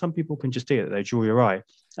funny how some people can just do it; they draw your eye.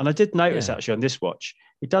 And I did notice actually on this watch,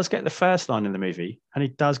 he does get the first line in the movie, and he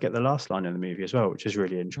does get the last line in the movie as well, which is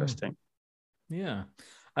really interesting. Yeah.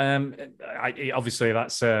 Obviously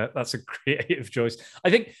that's a creative choice. I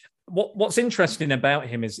think what's interesting about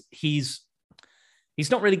him is he's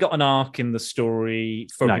not really got an arc in the story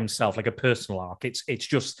for himself, like a personal arc. It's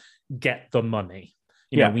just get the money.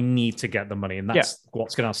 You know, we need to get the money, and that's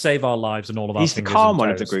what's going to save our lives and all of our. He's the calm one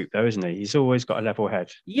of the group, though, isn't he? He's always got a level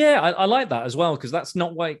head. Yeah, I like that as well, because that's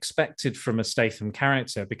not what I expected from a Statham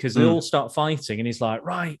character, because they all start fighting and he's like,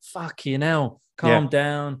 right, fuck you now, calm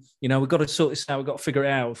down. You know, we've got to sort this out. We've got to figure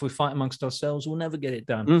it out. If we fight amongst ourselves, we'll never get it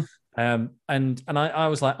done. And I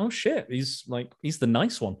was like, oh shit, he's the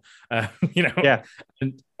nice one. You know? Yeah.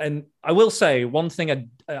 And I will say one thing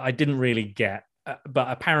I didn't really get, but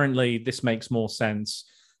apparently this makes more sense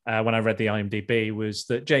when I read the IMDb, was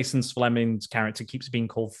that Jason Fleming's character keeps being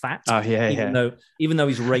called fat. Oh, even though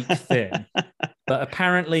he's raked thin. But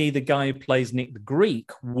apparently the guy who plays Nick the Greek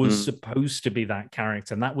was supposed to be that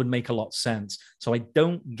character, and that would make a lot of sense. So I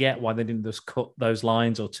don't get why they didn't just cut those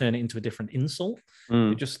lines or turn it into a different insult.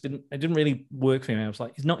 It didn't really work for me. I was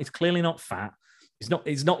like, he's clearly not fat. He's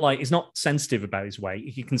not sensitive about his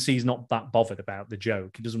weight. You can see he's not that bothered about the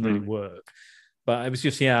joke. It doesn't really work. But it was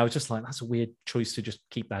just, I was just like, that's a weird choice to just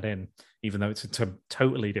keep that in, even though it's a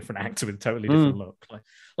totally different actor with a totally different look.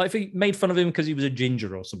 Like if he made fun of him because he was a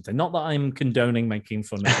ginger or something. Not that I'm condoning making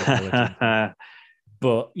fun of it.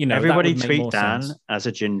 But, you know, everybody tweet Dan as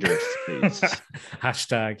a ginger, please.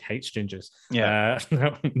 Hashtag hates gingers. Yeah.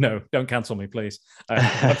 No, don't cancel me, please.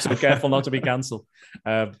 I'm so careful not to be cancelled.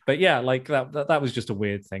 But yeah, like that was just a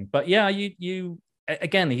weird thing. But yeah, you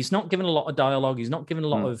again, he's not given a lot of dialogue. He's not given a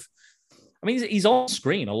lot of. I mean, he's on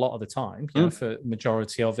screen a lot of the time, you know, for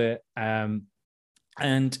majority of it. And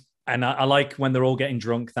I like when they're all getting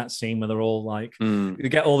drunk, that scene where they're all like, they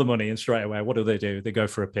get all the money and straight away, what do? They go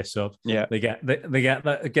for a piss up. Yeah. They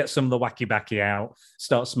get some of the wacky backy out,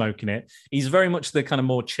 start smoking it. He's very much the kind of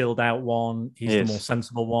more chilled out one. He's the more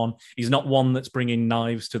sensible one. He's not one that's bringing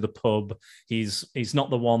knives to the pub. He's not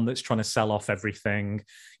the one that's trying to sell off everything.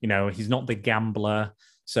 You know, he's not the gambler.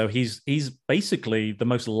 So he's basically the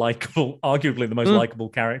most likable, arguably the most likable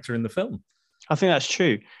character in the film. I think that's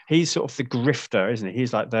true. He's sort of the grifter, isn't he?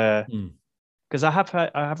 He's like because I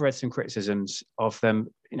have read some criticisms of them,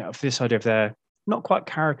 you know, of this idea of their not quite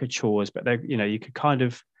caricatures, but they're, you know, you could kind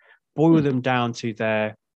of boil them down to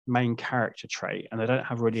their main character trait, and they don't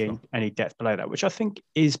have really any depth below that, which I think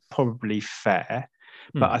is probably fair.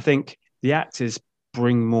 But I think the actors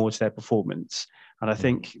bring more to their performance, and I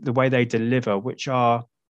think the way they deliver, which are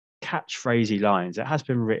catchphrasey lines, it has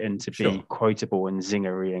been written to be quotable and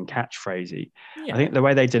zingery and catchphrasey. I think the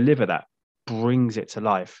way they deliver that brings it to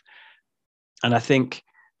life. And I think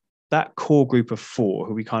that core group of four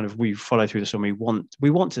who we follow through this, and we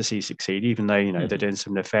want to see succeed, even though, you know, they're doing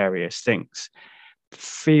some nefarious things,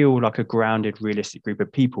 feel like a grounded, realistic group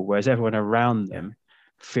of people, whereas everyone around them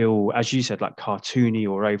feel, as you said, like cartoony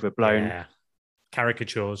or overblown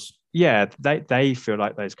caricatures. Yeah, they feel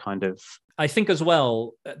like those kind of. I think as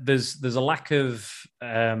well, there's a lack of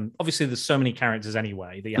obviously there's so many characters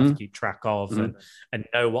anyway that you have to keep track of and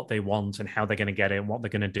know what they want and how they're going to get it and what they're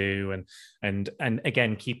going to do and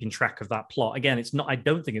again keeping track of that plot. Again, it's not. I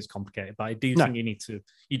don't think it's complicated, but I do think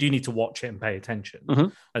you do need to watch it and pay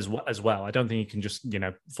attention as well. I don't think you can just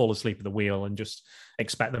fall asleep at the wheel and just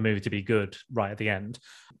expect the movie to be good right at the end.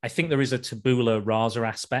 I think there is a tabula rasa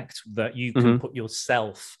aspect that you can put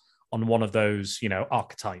yourself on one of those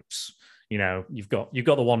archetypes. You've got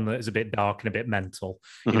the one that is a bit dark and a bit mental.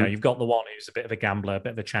 You've got the one who's a bit of a gambler, a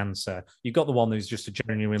bit of a chancer. You've got the one who's just a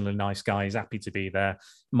genuinely nice guy. He's happy to be there.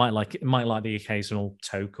 Might like the occasional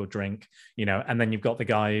toke or drink. And then you've got the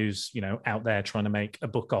guy who's out there trying to make a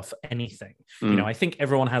buck off anything. I think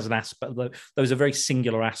everyone has an aspect. Those are very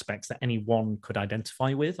singular aspects that anyone could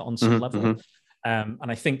identify with on some level. And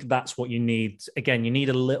I think that's what you need. Again, you need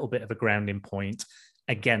a little bit of a grounding point.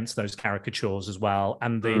 against those caricatures as well,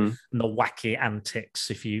 and the wacky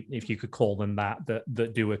antics, if you could call them that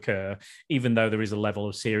do occur, even though there is a level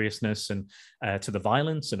of seriousness and to the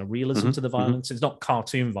violence and a realism to the violence. It's not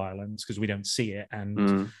cartoon violence because we don't see it,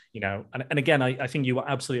 and and again, I think you are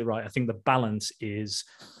absolutely right. I think the balance is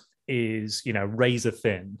razor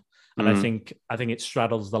thin. And I think it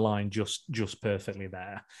straddles the line just perfectly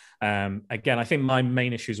there. Again, I think my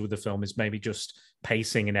main issues with the film is maybe just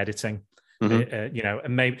pacing and editing.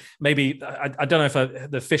 And maybe I don't know if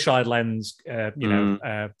the fisheye lens, I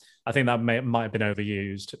think that might have been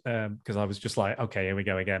overused because I was just like, okay, here we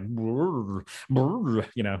go again,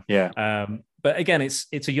 But again,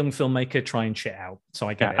 it's a young filmmaker trying shit out, so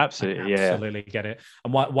I get it. Absolutely, absolutely get it.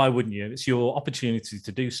 And why wouldn't you? It's your opportunity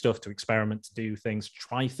to do stuff, to experiment, to do things,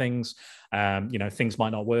 try things. Things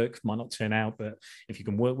might not work, might not turn out, but if you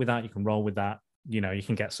can work with that, you can roll with that. You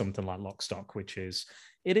can get something like Lock, Stock, which is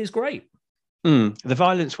great. The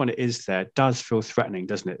violence when it is there does feel threatening,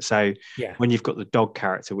 doesn't it? So when you've got the dog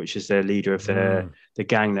character, which is the leader of the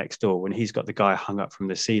gang next door, when he's got the guy hung up from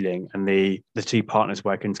the ceiling and the two partners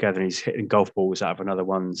working together and he's hitting golf balls out of another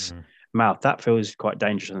one's mouth, that feels quite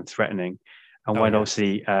dangerous and threatening. And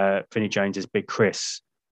obviously Vinnie Jones's Big Chris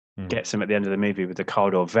gets him at the end of the movie with the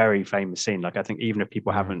car door, very famous scene. Like I think even if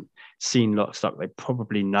people haven't seen Lock, Stock, they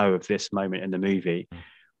probably know of this moment in the movie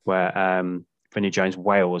where Vinnie Jones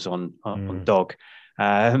wails on Dog.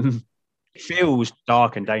 Feels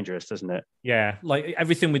dark and dangerous, doesn't it? Yeah, like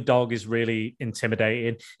everything with Dog is really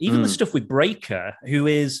intimidating. Even the stuff with Breaker,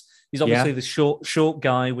 he's obviously the short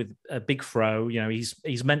guy with a big fro.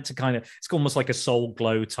 He's meant to kind of, it's almost like a Soul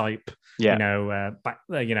Glow type. Coming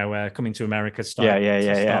to America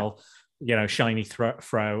style. Shiny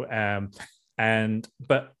fro.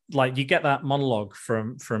 But like you get that monologue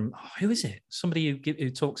from who is it? Somebody who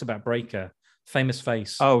talks about Breaker. Famous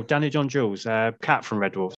face. Oh, Danny John Jules, Cat from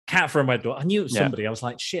Red Dwarf. Cat from Red Dwarf. I knew it was somebody. I was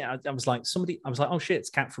like, shit. I was like, oh shit,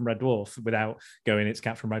 it's Cat from Red Dwarf without going, it's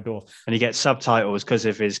Cat from Red Dwarf. And he gets subtitles because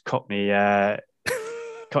of his Cockney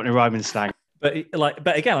rhyming slang. But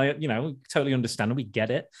again, I totally understand. We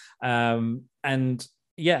get it. And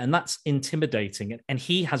that's intimidating. And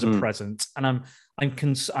he has a presence. And I'm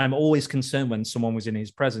always concerned when someone was in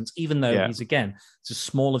his presence, even though he's a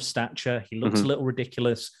small of stature. He looks a little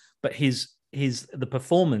ridiculous, but the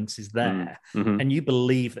performance is there, and you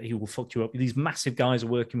believe that he will fuck you up. These massive guys are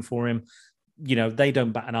working for him. They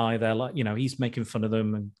don't bat an eye. They're like, he's making fun of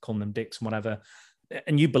them and calling them dicks and whatever.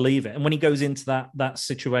 And you believe it. And when he goes into that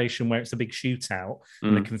situation where it's a big shootout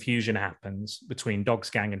and the confusion happens between Dog's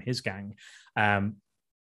gang and his gang,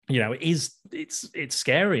 it's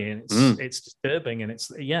scary and it's disturbing, and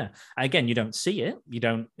it's again, you don't see it,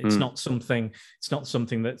 it's not something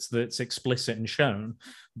that's explicit and shown,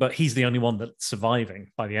 but he's the only one that's surviving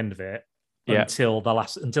by the end of it until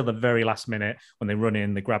the very last minute when they run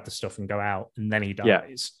in, they grab the stuff and go out, and then he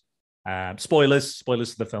dies. Spoilers for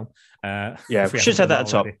the film. We should say that at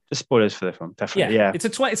the top. The spoilers for the film, definitely.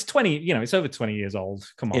 It's 20, it's over 20 years old.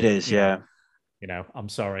 Come on, it is. I'm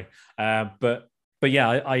sorry, but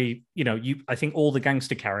yeah, I think all the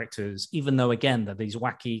gangster characters, even though again they're these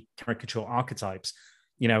wacky caricature archetypes,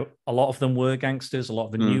 a lot of them were gangsters, a lot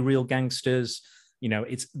of the new real gangsters.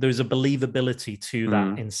 There's a believability to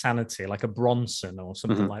that insanity, like a Bronson or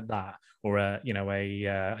something like that, or a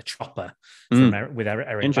Chopper with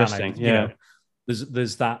Eric Interesting. Bana.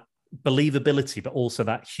 There's that believability, but also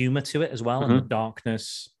that humor to it as well, and the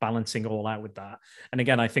darkness balancing all out with that. And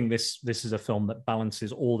again, I think this is a film that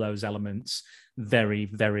balances all those elements very,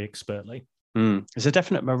 very expertly. There's a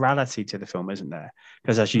definite morality to the film, isn't there?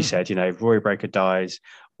 Because as you said, Rory Breaker dies,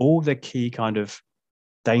 all the key kind of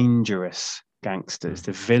dangerous gangsters,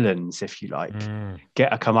 the villains, if you like,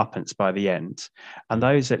 get a comeuppance by the end. And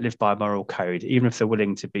those that live by a moral code, even if they're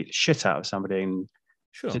willing to beat the shit out of somebody and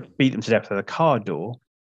to beat them to death with a car door,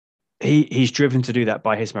 he's driven to do that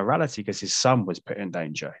by his morality because his son was put in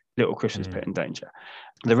danger. Little Chris was put in danger.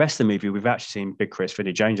 The rest of the movie, we've actually seen Big Chris,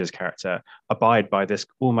 Vinnie Jones's character, abide by this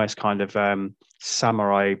almost kind of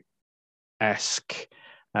samurai-esque,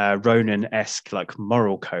 Ronin-esque like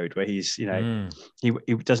moral code where he's, he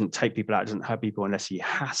doesn't take people out, doesn't hurt people unless he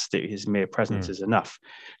has to. His mere presence is enough.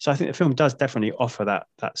 So I think the film does definitely offer that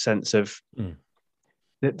sense of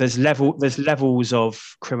there's levels of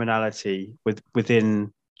criminality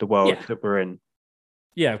within the world that we're in.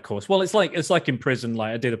 Yeah, of course. Well, it's like in prison.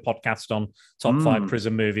 Like I did a podcast on top 5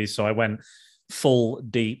 prison movies, so I went full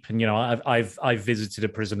deep. And I've visited a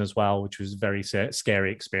prison as well, which was a very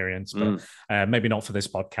scary experience. But maybe not for this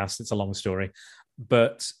podcast. It's a long story.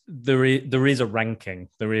 but there is a ranking.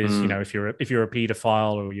 There is, if you're a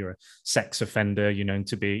paedophile or you're a sex offender, you're known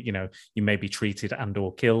to be, you may be treated and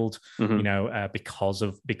or killed, because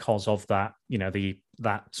of that,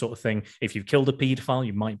 that sort of thing. If you've killed a paedophile,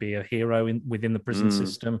 you might be a hero within the prison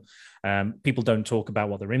system. People don't talk about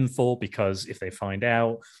what they're in for, because if they find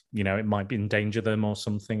out, it might endanger them or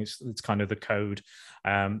something. It's kind of the code.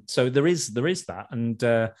 So there is that, and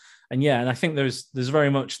I think there's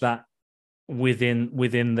very much that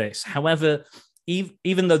within this. However,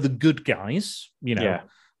 even though the good guys,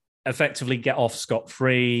 effectively get off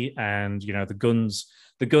scot-free, and the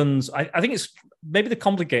guns, I think it's maybe the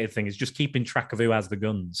complicated thing is just keeping track of who has the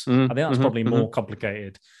guns. I think that's probably more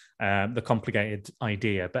complicated, the complicated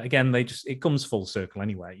idea. But again, it comes full circle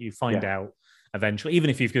anyway. You find out eventually, even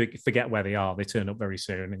if you forget where they are, they turn up very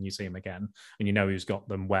soon and you see them again and you know who's got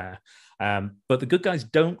them where. But the good guys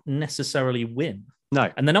don't necessarily win.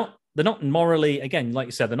 No. And they're not morally, again, like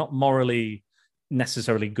you said, they're not morally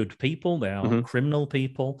necessarily good people. They are criminal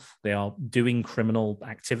people. They are doing criminal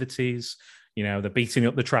activities. They're beating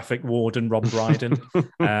up the traffic warden, Rob Brydon, who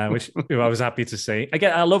I was happy to see.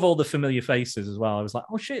 Again, I love all the familiar faces as well. I was like,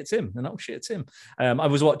 oh shit, it's him. And oh shit, it's him. I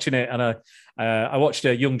was watching it, and I watched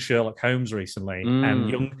a young Sherlock Holmes recently.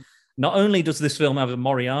 And not only does this film have a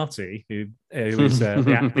Moriarty, who is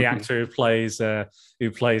the actor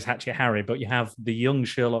who plays Hatchet Harry, but you have the young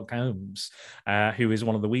Sherlock Holmes, who is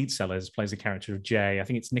one of the weed sellers, plays the character of Jay. I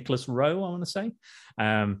think it's Nicholas Rowe, I want to say.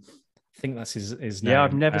 I think that's his name. Yeah,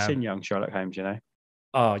 I've never seen young Sherlock Holmes,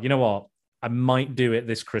 Oh, you know what? I might do it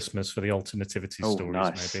this Christmas for the alternativity stories,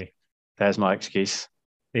 nice. maybe. There's my excuse.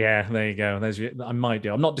 Yeah, there you go. I might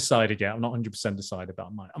do. I'm not decided yet. I'm not 100% decided, but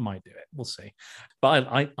I might do it. We'll see. But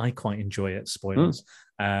I quite enjoy it. Spoilers.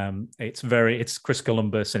 It's Chris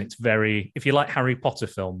Columbus, and it's very. If you like Harry Potter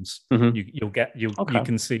films, you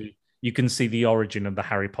can see the origin of the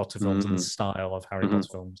Harry Potter films and the style of Harry Potter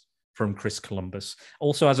films from Chris Columbus.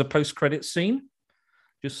 Also has a post-credit scene,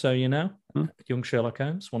 just so you know. Young Sherlock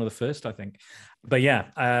Holmes, one of the first, I think. But yeah,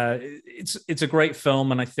 it's a great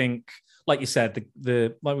film, and I think, like you said,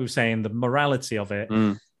 the like we were saying, the morality of it,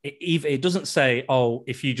 it doesn't say, oh,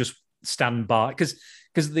 if you just stand by, because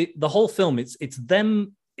the whole film, it's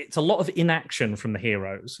them. It's a lot of inaction from the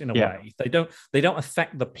heroes in a way. They don't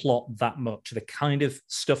affect the plot that much. The kind of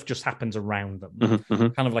stuff just happens around them,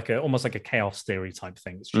 kind of like almost like a chaos theory type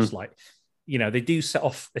thing. It's just like, they do set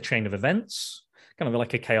off a chain of events, kind of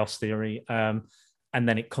like a chaos theory, and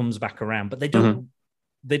then it comes back around. But they don't.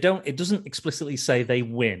 It doesn't explicitly say they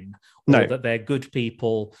win, or that they're good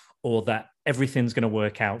people, or that everything's going to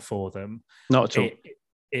work out for them. Not at all.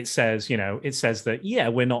 It says, that,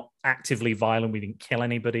 we're not actively violent. We didn't kill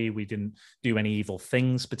anybody. We didn't do any evil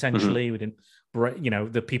things, potentially. We didn't,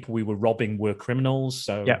 the people we were robbing were criminals.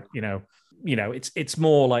 So, it's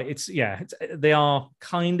more like, they are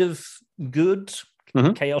kind of good,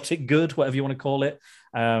 chaotic good, whatever you want to call it.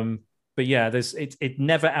 But yeah, it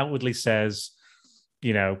never outwardly says,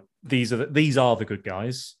 these are the good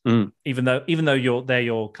guys, even though they're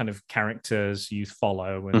your kind of characters you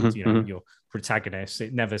follow, and your protagonists.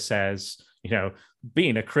 It never says,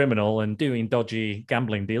 being a criminal and doing dodgy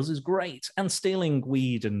gambling deals is great, and stealing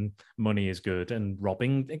weed and money is good, and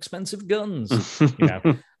robbing expensive guns.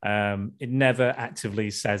 It never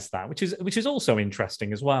actively says that, which is also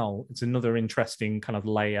interesting as well. It's another interesting kind of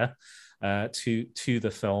layer to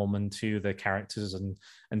the film and to the characters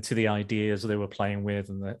and to the ideas they were playing with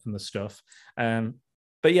and the stuff.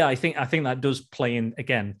 But yeah, I think that does play in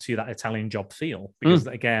again to that Italian Job feel, because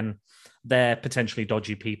again, they're potentially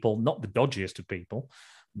dodgy people, not the dodgiest of people,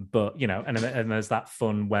 but and there's that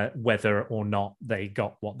fun whether or not they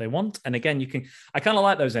got what they want. And again, I kind of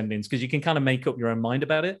like those endings because you can kind of make up your own mind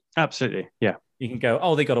about it. Absolutely, yeah. You can go,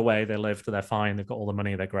 oh, they got away, they lived, they're fine, they've got all the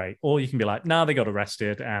money, they're great. Or you can be like, no, they got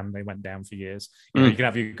arrested and they went down for years. You can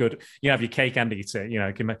have your cake and eat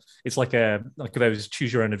it. It's like those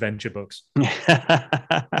choose your own adventure books.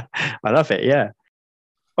 I love it. Yeah.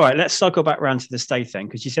 All right, let's cycle back around to the Statham,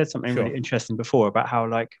 because you said something really interesting before about how,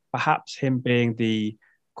 like, perhaps him being the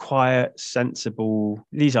quiet, sensible,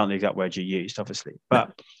 these aren't the exact words you used, obviously,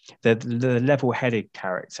 but the level-headed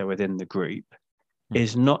character within the group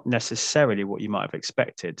is not necessarily what you might have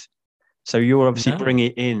expected. So you're obviously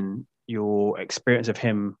bringing in your experience of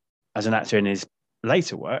him as an actor in his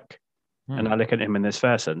later work, and I look at him in this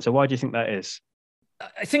first one. So why do you think that is?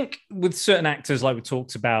 I think with certain actors, like we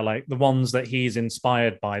talked about, like the ones that he's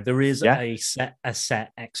inspired by, there is a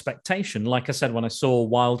set expectation. Like I said, when I saw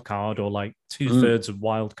Wildcard, or like 2/3 of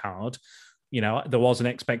Wildcard, there was an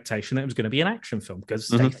expectation that it was going to be an action film because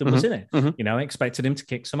Statham was in it. I expected him to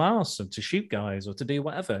kick some ass and to shoot guys or to do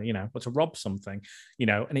whatever, or to rob something,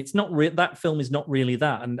 and it's not that film is not really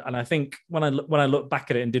that. And I think when I look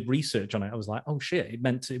back at it and did research on it, I was like, oh shit,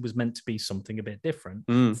 it was meant to be something a bit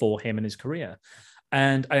different for him and his career.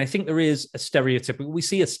 And I think there is a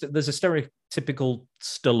stereotypical. There's a stereotypical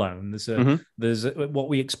Stallone. There's what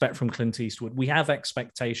we expect from Clint Eastwood. We have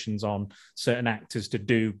expectations on certain actors to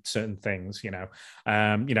do certain things. You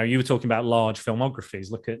were talking about large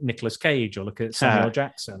filmographies. Look at Nicolas Cage or look at Samuel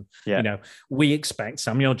Jackson. Yeah. We expect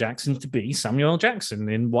Samuel Jackson to be Samuel Jackson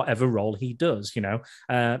in whatever role he does.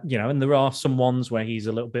 And there are some ones where he's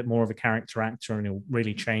a little bit more of a character actor and he'll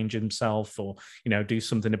really change himself or do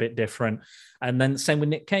something a bit different. And then same with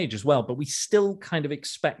Nick Cage as well. But we still kind of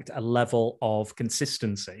expect a level of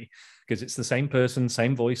consistency because it's the same person,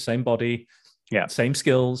 same voice, same body, same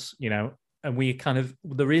skills, and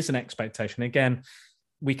there is an expectation. Again,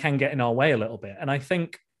 we can get in our way a little bit. And I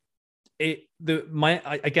think I didn't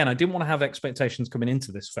want to have expectations coming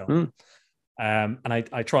into this film. And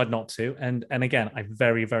I tried not to. And again, I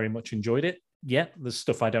very, very much enjoyed it. Yeah, there's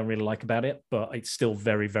stuff I don't really like about it, but it's still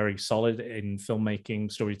very, very solid in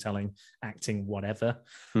filmmaking, storytelling, acting, whatever,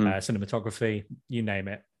 cinematography, you name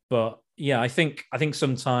it. But yeah, I think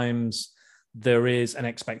sometimes there is an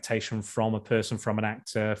expectation from a person, from an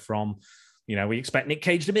actor, from we expect Nick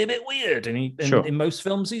Cage to be a bit weird, and in most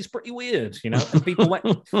films he's pretty weird, And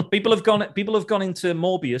people have gone into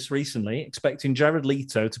Morbius recently expecting Jared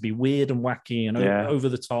Leto to be weird and wacky and over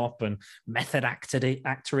the top and method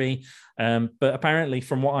actory. But apparently,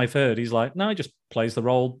 from what I've heard, he's like, no, he just plays the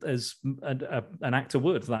role as an actor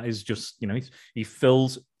would. That is just, he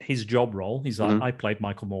fills his job role. He's like, I played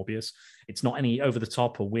Michael Morbius. It's not any over the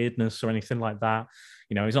top or weirdness or anything like that.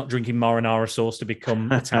 He's not drinking marinara sauce to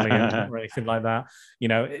become Italian or anything like that.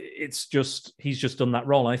 It's just, he's just done that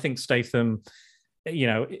role. I think Statham,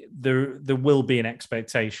 there will be an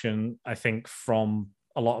expectation, I think, from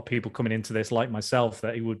a lot of people coming into this, like myself,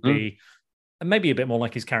 that he would be maybe a bit more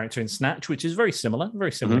like his character in Snatch, which is very similar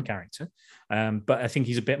character. But I think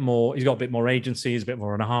he's got a bit more agency. He's a bit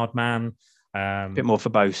more of a hard man. A bit more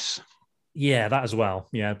verbose. Yeah, that as well.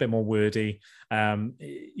 Yeah, a bit more wordy.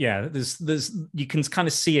 There's you can kind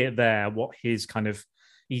of see it there. What his I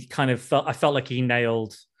felt like he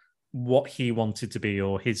nailed what he wanted to be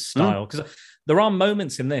or his style, because there are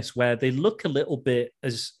moments in this where they look a little bit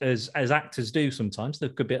as actors do sometimes. They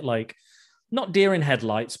look a bit like not deer in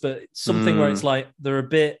headlights, but something where it's like they're a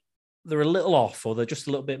little off, or they're just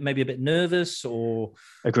a little bit, maybe a bit nervous, or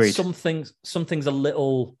agreed. Something's a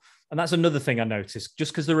little. And that's another thing I noticed,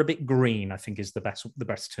 just because they're a bit green, I think is the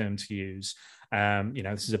best term to use.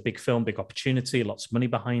 This is a big film, big opportunity, lots of money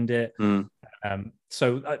behind it.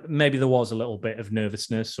 So maybe there was a little bit of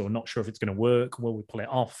nervousness or not sure if it's going to work. Will we pull it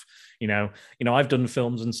off? I've done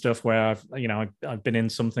films and stuff where I've been in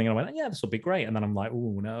something and I went, yeah, this will be great. And then I'm like,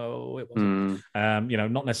 oh no, it wasn't.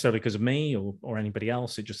 Not necessarily because of me or anybody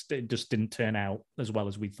else. It just didn't turn out as well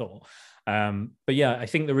as we thought. But yeah, I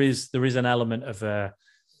think there is an element of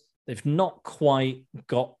they've not quite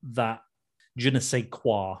got that je ne sais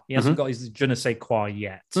quoi. He hasn't got his je ne sais quoi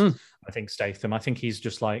yet. I think Statham. I think he's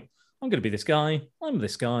just like, I'm going to be this guy. I'm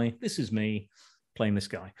this guy. This is me playing this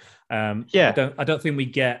guy. I don't think we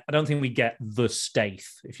get the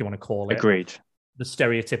Stath, if you want to call it. Agreed. The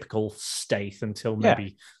stereotypical Stath until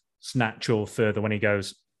maybe Snatch or further, when he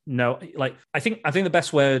goes, no, like I think the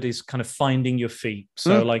best word is kind of finding your feet.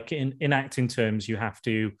 So like in acting terms, you have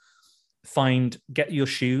to get your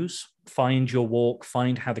shoes, find your walk,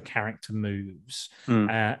 find how the character moves.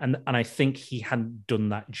 And I think he hadn't done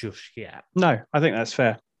that just yet. No, I think that's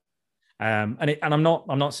fair. And I'm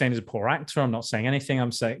not saying he's a poor actor. I'm not saying anything.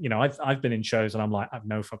 I'm saying, I've been in shows and I'm like, I have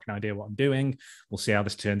no fucking idea what I'm doing. We'll see how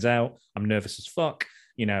this turns out. I'm nervous as fuck.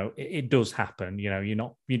 It does happen.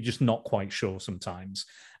 You're just not quite sure sometimes.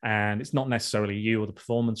 And it's not necessarily you or the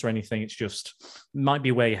performance or anything. It's just might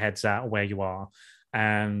be where your head's at or where you are.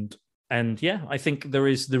 And yeah, I think there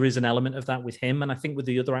is an element of that with him, and I think with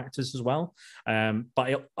the other actors as well.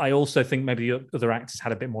 But I also think maybe the other actors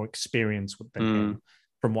had a bit more experience than him,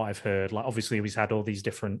 from what I've heard. Like obviously he's had all these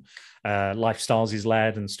different lifestyles he's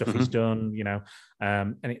led and stuff he's done,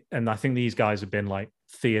 and I think these guys have been like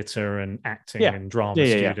theatre and acting and drama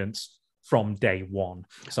students from day one.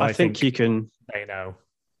 So I think you can. They know.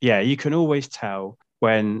 Yeah, you can always tell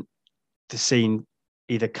when the scene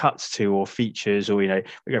either cuts to or features, or we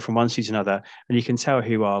go from one scene to another, and you can tell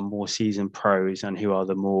who are more seasoned pros and who are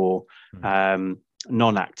the more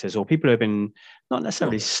non-actors, or people who have been not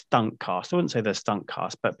necessarily stunt cast. I wouldn't say they're stunt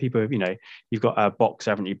cast, but people who, you've got a box,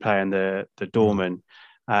 haven't you, playing the doorman,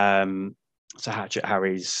 Sir Hatchet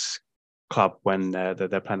Harry's club when they're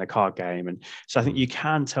playing the card game. And so I think you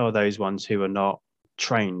can tell those ones who are not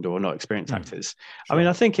trained or not experienced actors. Sure. I mean,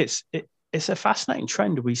 I think it's a fascinating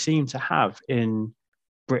trend we seem to have in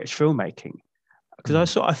British filmmaking,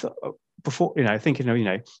 because I thought before, thinking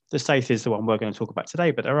of, the Staith is the one we're going to talk about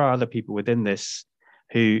today, but there are other people within this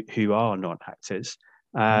who are non-actors.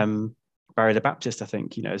 Barry the Baptist, I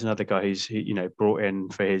think, is another guy who's brought in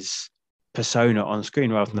for his persona on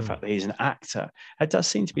screen rather than the fact that he's an actor. It does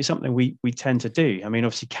seem to be something we tend to do. I mean,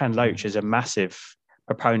 obviously Ken Loach is a massive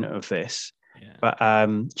proponent of this, but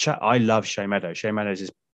I love Shay Meadows. Shay Meadows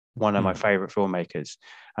is one of my favorite filmmakers,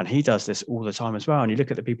 and he does this all the time as well. And you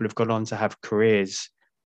look at the people who've gone on to have careers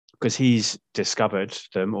because he's discovered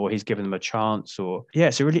them or he's given them a chance, or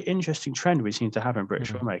it's a really interesting trend we seem to have in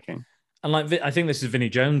British filmmaking. And I think this is Vinnie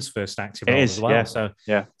Jones' first acting role as well.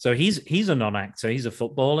 So he's a non-actor. He's a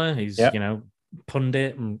footballer. He's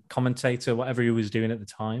pundit and commentator, whatever he was doing at the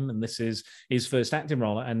time. And this is his first acting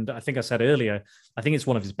role. And I think I said earlier, I think it's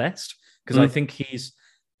one of his best, because I think it's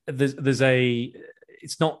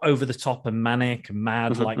not over the top and manic and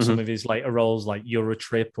mad like some of his later roles, like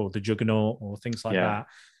Eurotrip or The Juggernaut or things like that.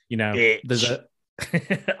 There's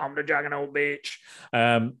I'm the Juggernaut, bitch.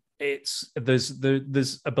 There's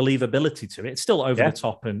a believability to it. It's still over the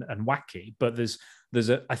top and wacky, but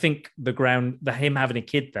I think him having a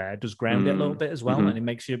kid there does ground it a little bit as well, and it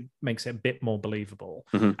makes it a bit more believable.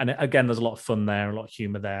 And again, there's a lot of fun there, a lot of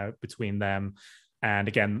humor there between them, and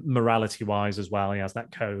again, morality wise as well, he has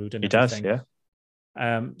that code and everything. Does,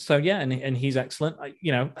 and he's excellent.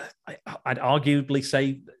 I'd arguably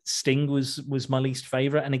say Sting was my least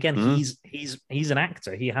favorite, and again, he's an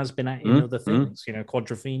actor. He has been in other things,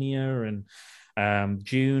 Quadrophenia and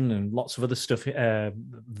June and lots of other stuff.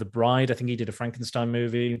 The Bride, I think he did a Frankenstein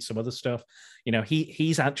movie and some other stuff.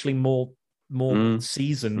 He's actually more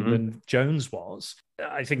seasoned than Jones was.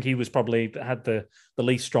 I think he was probably had the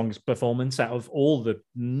least strongest performance out of all the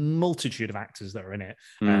multitude of actors that are in it,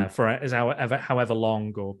 for as however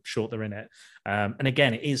long or short they're in it. And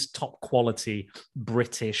again, it is top quality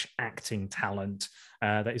British acting talent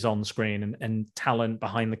that is on screen, and talent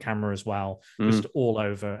behind the camera as well, just all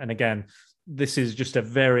over. And again, this is just a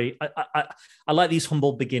very I like these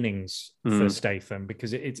humble beginnings for Statham,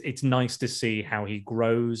 because it's nice to see how he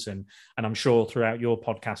grows, and I'm sure throughout your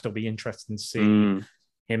podcast it'll be interesting to see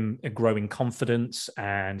him growing confidence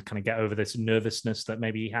and kind of get over this nervousness that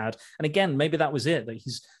maybe he had. And again, maybe that was it, that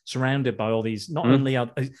he's surrounded by all these, not only are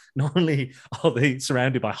they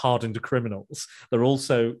surrounded by hardened criminals,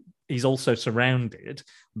 he's also surrounded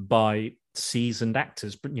by seasoned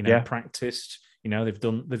actors, practiced. They've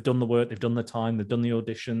done the work, they've done the time, they've done the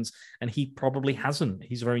auditions, and he probably hasn't.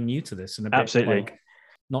 He's very new to this and a bit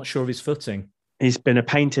not sure of his footing. He's been a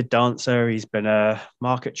painted dancer, he's been a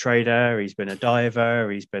market trader, he's been a diver,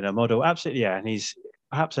 he's been a model. Absolutely, and he's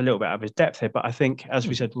perhaps a little bit out of his depth here. But I think, as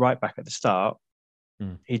we said right back at the start,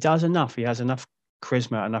 he does enough. He has enough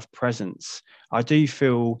charisma, enough presence. I do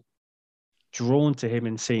feel drawn to him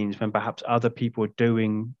in scenes when perhaps other people are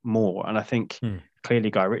doing more. And I think clearly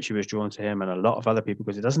Guy Ritchie was drawn to him, and a lot of other people,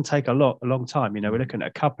 because it doesn't take a long time. We're looking at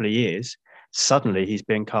a couple of years. Suddenly he's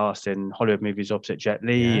been cast in Hollywood movies opposite Jet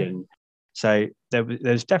Li. And so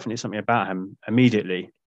there's definitely something about him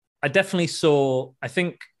immediately. I definitely saw, I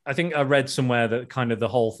think I read somewhere that kind of the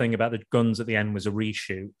whole thing about the guns at the end was a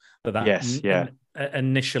reshoot.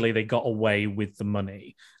 Initially they got away with the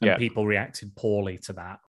money, and people reacted poorly to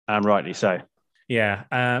that. And rightly so. Yeah,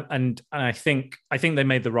 and I think they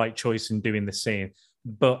made the right choice in doing the scene.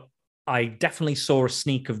 But I definitely saw a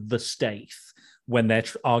sneak of the Staith when they're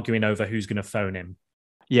arguing over who's going to phone him.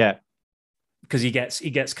 Yeah, because he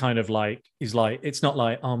gets kind of like, he's like, it's not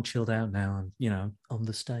like, I'm chilled out now, I'm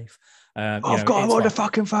the Staith. I've got him on the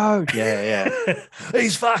fucking phone. Yeah.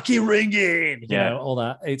 He's fucking ringing. All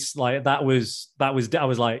that. It's like that was. I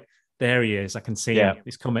was like, there he is. I can see him.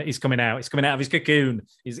 He's coming out. He's coming out of his cocoon.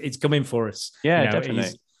 It's coming for us. Yeah,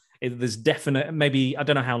 definitely. There's definite, maybe, I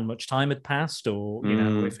don't know how much time had passed, or,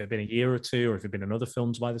 if it had been a year or two, or if it had been another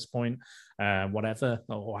films by this point, whatever,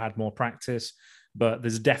 or had more practice. But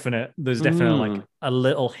there's definitely like a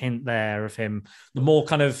little hint there of him, the more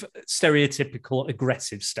kind of stereotypical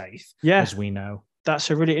aggressive Staith, as we know. That's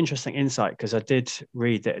a really interesting insight, because I did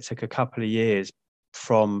read that it took a couple of years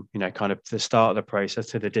from, kind of the start of the process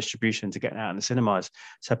to the distribution to getting out in the cinemas.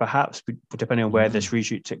 So perhaps, depending on where this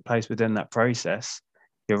reshoot took place within that process,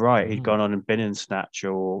 you're right, he'd gone on and been in Snatch,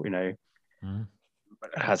 or,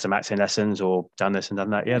 had some acting lessons or done this and done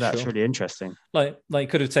that. Yeah, that's really interesting. Like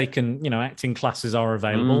could have taken, acting classes are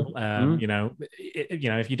available.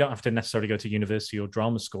 If you don't have to necessarily go to university or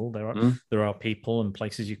drama school, there are people and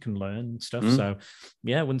places you can learn and stuff. So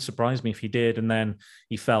yeah, it wouldn't surprise me if he did. And then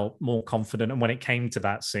he felt more confident. And when it came to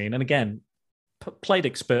that scene, and again, played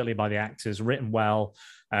expertly by the actors, written well.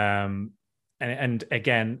 And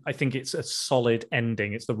again, I think it's a solid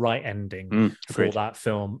ending. It's the right ending for that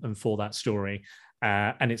film and for that story.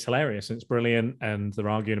 And it's hilarious and it's brilliant, and they're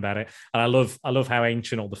arguing about it. And I love how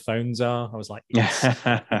ancient all the phones are. I was like, yes,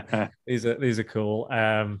 these are cool.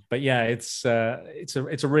 But yeah, it's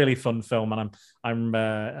a really fun film, and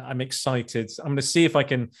I'm excited. I'm going to see if I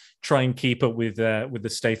can try and keep up with the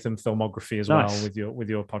Statham filmography as well with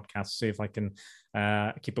your podcast. See if I can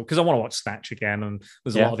keep up, because I want to watch Snatch again, and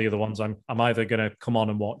there's a lot of the other ones I'm either going to come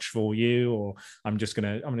on and watch for you, or I'm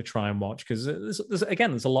going to try and watch, because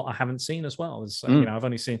there's a lot I haven't seen as well. I've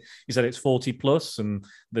only seen, you said it's 40 plus, and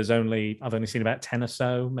I've only seen about 10 or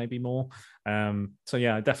so, maybe more. So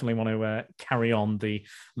yeah, I definitely want to carry on the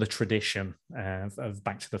tradition of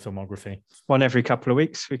back to the filmography. One every couple of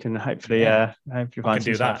weeks, we can hopefully find some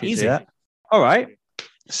do that easy. All right.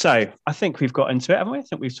 So I think we've got into it, haven't we? I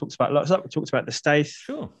think we've talked about lots of. We talked about the Stath.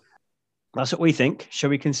 Sure. That's what we think. Shall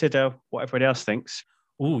we consider what everybody else thinks?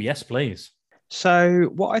 Oh, yes, please.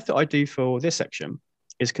 So what I thought I'd do for this section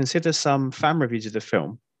is consider some fan reviews of the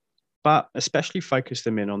film, but especially focus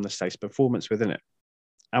them in on the Stath's performance within it.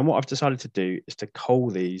 And what I've decided to do is to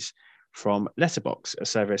cull these from Letterboxd, a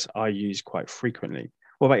service I use quite frequently.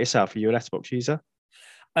 What about yourself? Are you a Letterboxd user?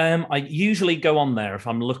 I usually go on there if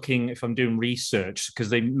I'm doing research, because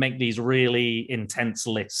they make these really intense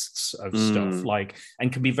lists of stuff,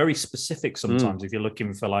 and can be very specific sometimes. If you're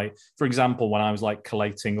looking for, for example, when I was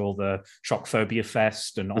collating all the Shock Phobia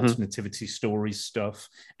Fest and Alternativity Stories stuff,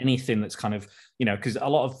 anything that's kind of, because a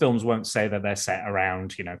lot of films won't say that they're set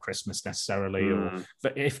around, Christmas necessarily, or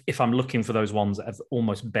if I'm looking for those ones that have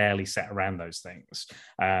almost barely set around those things,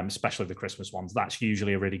 especially the Christmas ones, that's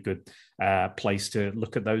usually a really good place to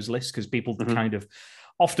look at those lists, because people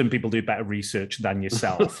often people do better research than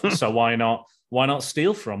yourself. So why not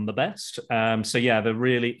steal from the best? So yeah,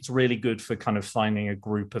 it's really good for kind of finding a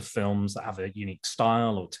group of films that have a unique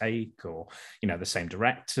style or take, or the same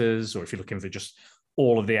directors, or if you're looking for just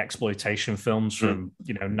all of the exploitation films from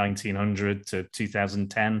 1900 to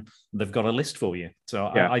 2010, they've got a list for you.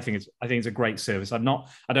 So yeah. I think it's a great service. I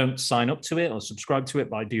don't sign up to it or subscribe to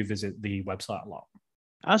it, but I do visit the website a lot.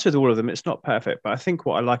 As with all of them, it's not perfect, but I think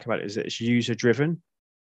what I like about it is that it's user driven,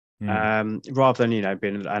 rather than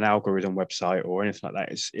being an algorithm website or anything like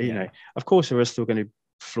that. It's of course there are still going to be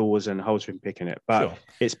flaws and holes in picking it, but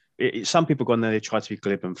it's some people go on there, they try to be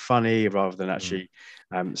glib and funny rather than actually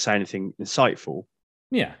say anything insightful.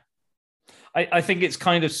 Yeah. I think it's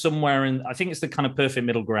kind of somewhere I think it's the kind of perfect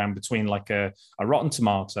middle ground between a Rotten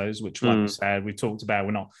Tomatoes, which, like we said, we talked about,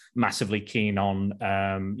 we're not massively keen on,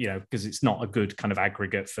 because it's not a good kind of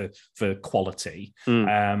aggregate for quality.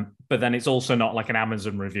 But then it's also not like an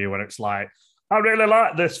Amazon review where it's like, I really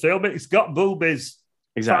like this film, it's got boobies.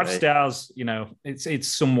 Exactly. 5 stars, it's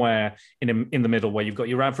somewhere in the middle, where you've got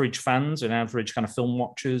your average fans and average kind of film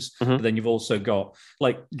watchers, but then you've also got,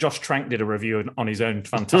 Josh Trank did a review on his own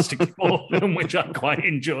Fantastic Four film, which I quite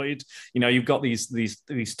enjoyed. You've got these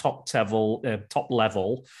top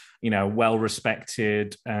level, well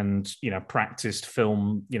respected and practiced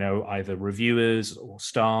film, either reviewers or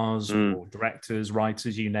stars or directors,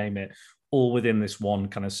 writers, you name it, all within this one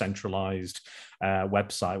kind of centralized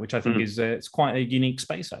website, which I think is it's quite a unique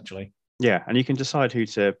space, actually. Yeah, and you can decide who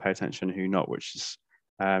to pay attention, who not, which is,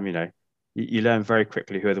 you learn very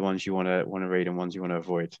quickly who are the ones you want to read and ones you want to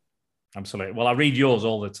avoid. Absolutely. Well, I read yours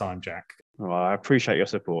all the time, Jack. Well, I appreciate your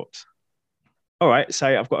support. All right, so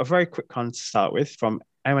I've got a very quick one to start with from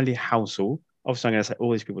Emily Housel. Obviously, I'm going to say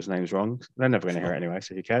all these people's names wrong. They're never going to hear it anyway,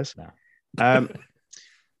 so who cares? No.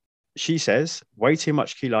 She says, way too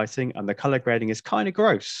much key lighting and the color grading is kind of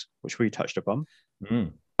gross, which we touched upon.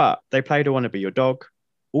 But they played I Want to Be Your Dog.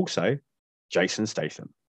 Also, Jason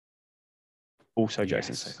Statham.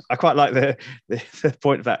 Jason Statham. I quite like the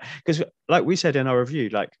point of that. Because like we said in our review,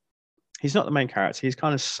 he's not the main character. He's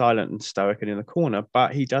kind of silent and stoic and in the corner,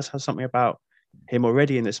 but he does have something about him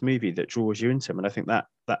already in this movie that draws you into him. And I think that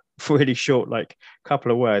really short,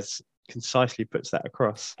 couple of words concisely puts that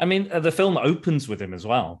across. I mean, the film opens with him as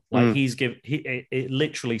well. It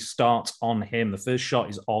literally starts on him. The first shot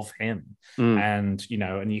is of him, and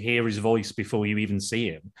you hear his voice before you even see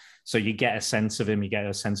him. So you get a sense of him. You get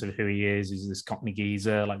a sense of who he is. He's this Cockney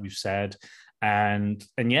geezer, like we've said. And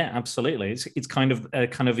yeah, absolutely, it's kind of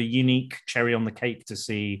a unique cherry on the cake to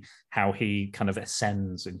see how he kind of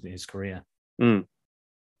ascends in his career.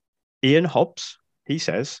 Ian Hobbs, he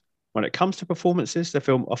says, when it comes to performances, the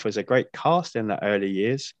film offers a great cast in the early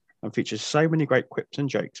years and features so many great quips and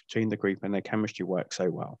jokes between the group, and their chemistry works so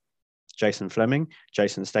well. Jason Fleming,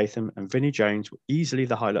 Jason Statham, and Vinnie Jones were easily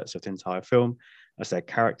the highlights of the entire film, as their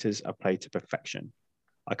characters are played to perfection.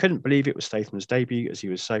 I couldn't believe it was Statham's debut, as he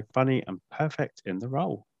was so funny and perfect in the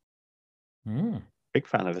role. Big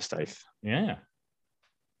fan of the Statham. Yeah.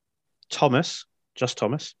 Thomas, just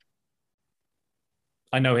Thomas.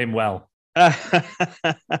 I know him well. He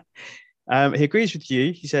agrees with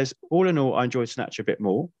you. He says, all in all, I enjoyed Snatch a bit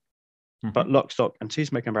more, but Lock, Stock and Two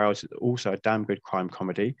Smoking Barrels is also a damn good crime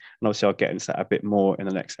comedy. And obviously I'll get into that a bit more in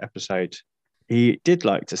the next episode. He did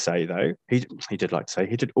also say, though,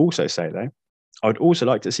 I would also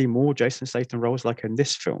like to see more Jason Statham roles like in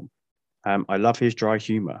this film. I love his dry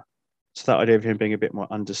humour. So that idea of him being a bit more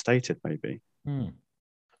understated, maybe.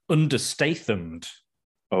 Understathamed.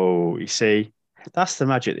 Oh, you see, that's the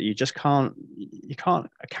magic that you can't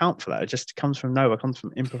account for that. It just comes from nowhere, comes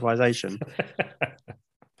from improvisation.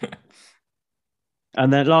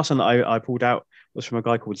 And then last one that I pulled out was from a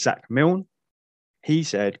guy called Zach Milne. He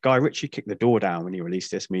said, Guy Ritchie kicked the door down when he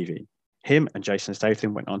released this movie. Him and Jason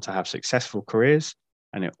Statham went on to have successful careers,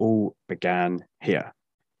 and it all began here.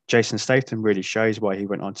 Jason Statham really shows why he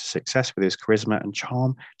went on to success with his charisma and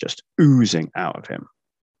charm just oozing out of him.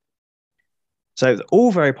 So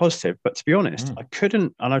all very positive, but to be honest, I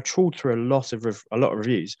couldn't, and I trawled through a lot of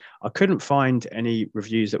reviews. I couldn't find any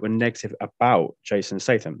reviews that were negative about Jason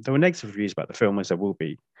Statham. There were negative reviews about the film, as there will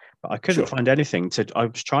be, but I couldn't find anything I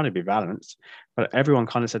was trying to be balanced, but everyone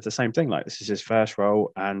kind of said the same thing. Like, this is his first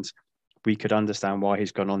role, and we could understand why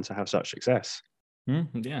he's gone on to have such success.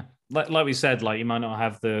 Yeah, like we said, like, you might not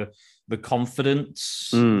have the confidence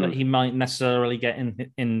that he might necessarily get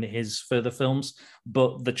in his further films,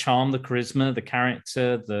 but the charm, the charisma, the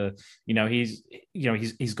character,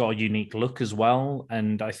 he's got a unique look as well,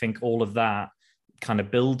 and I think all of that kind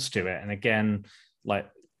of builds to it. And again, like,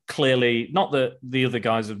 clearly, not that the other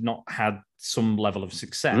guys have not had some level of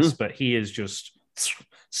success, but he is just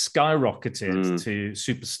skyrocketed to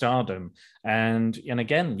superstardom, and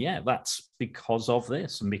again, that's because of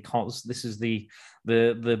this, and because this is the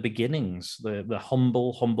beginnings, the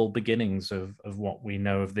humble beginnings of what we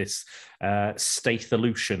know of this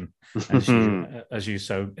Stathalution, as you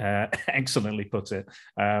so excellently put it.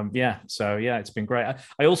 It's been great.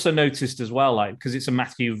 I also noticed as well, like, because it's a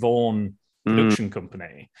Matthew Vaughn production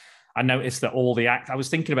company, I noticed that all the I was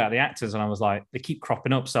thinking about the actors, and I was like, they keep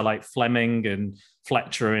cropping up. So like Fleming and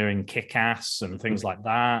Fletcher are in Kick-Ass and things like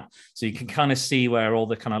that. So you can kind of see where all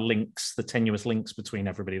the kind of links, the tenuous links between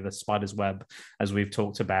everybody, the spider's web, as we've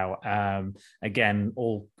talked about, again,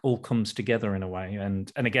 all comes together in a way. And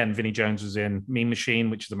again, Vinnie Jones was in Mean Machine,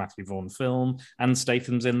 which is a Matthew Vaughn film, and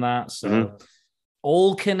Statham's in that. So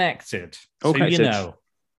all connected.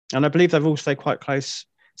 And I believe they've all stayed quite close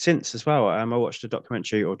since as well. I watched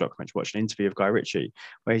watched an interview of Guy Ritchie,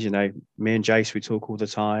 where me and Jace, we talk all the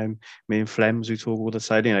time, me and Flems, we talk all the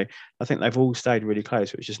time. I think they've all stayed really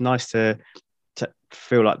close, which is nice to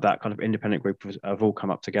feel like that kind of independent group have all come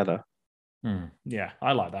up together. Yeah,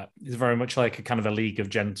 I like that. It's very much like a kind of a League of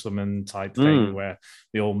Gentlemen type thing, where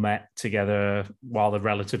they all met together while they're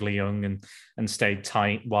relatively young and stayed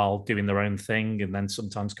tight while doing their own thing, and then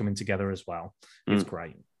sometimes coming together as well. It's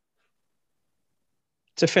great.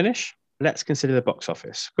 To finish, let's consider the box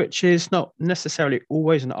office, which is not necessarily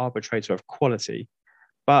always an arbitrator of quality,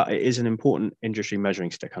 but it is an important industry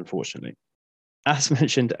measuring stick, unfortunately. As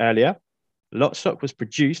mentioned earlier, Lock, Stock was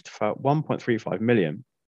produced for 1.35 million,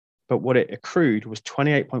 but what it accrued was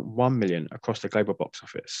 28.1 million across the global box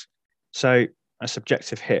office. So a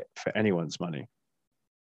subjective hit for anyone's money.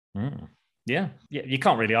 Yeah, you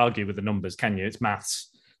can't really argue with the numbers, can you? It's maths.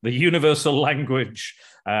 The universal language.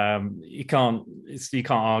 You can't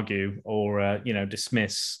argue or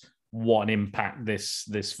dismiss what an impact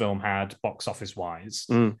this film had box office wise.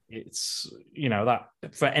 It's that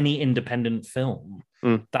for any independent film,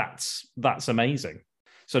 that's amazing.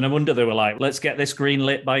 So no wonder they were like, let's get this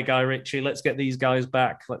greenlit by Guy Ritchie. Let's get these guys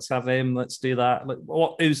back. Let's have him. Let's do that.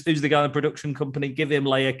 Who's the guy in the production company? Give him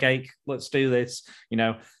layer cake. Let's do this.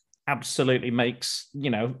 Absolutely makes,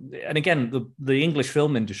 and again, the English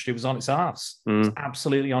film industry was on its arse. It was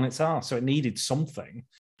absolutely on its arse. So it needed something.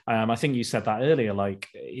 I think you said that earlier, like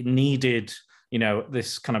it needed,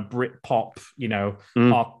 this kind of Britpop,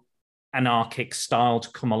 anarchic style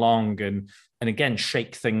to come along and again,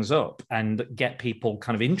 shake things up and get people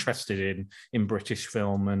kind of interested in British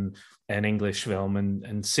film and English film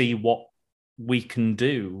and see what we can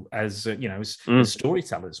do as as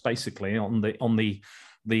storytellers, basically on the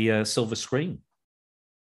silver screen.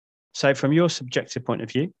 So, from your subjective point of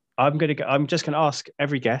view, I'm just going to ask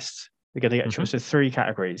every guest. We're going to get a choice of 3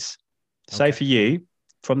 categories. So, for you,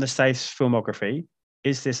 from the Staith's filmography,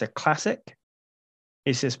 is this a classic?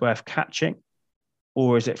 Is this worth catching?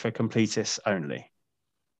 Or is it for completists only?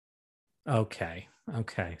 Okay.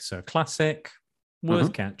 So classic,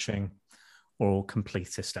 worth catching, or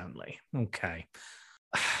completist only. Okay.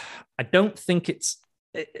 I don't think it's.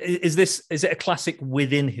 Is it a classic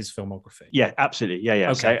within his filmography? Yeah, absolutely.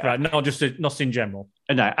 Yeah. Okay, So, right. Not in general.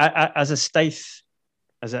 No, as a Staith,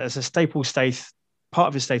 as a staple Staith, part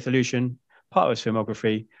of his Staith illusion, part of his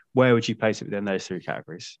filmography, where would you place it within those 3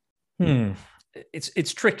 categories?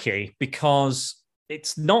 It's tricky because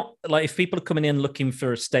it's not like if people are coming in looking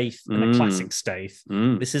for a Staith and a classic Staith,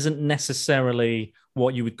 this isn't necessarily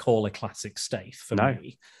what you would call a classic Staith for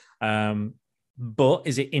me. But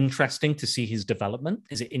is it interesting to see his development?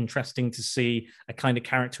 Is it interesting to see a kind of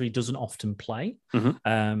character he doesn't often play in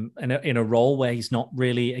a role where he's not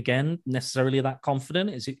really, again, necessarily that confident?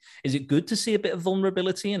 Is it good to see a bit of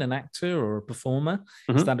vulnerability in an actor or a performer?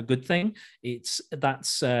 Is that a good thing?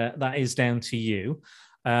 That is down to you.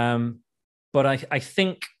 But I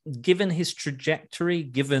think given his trajectory,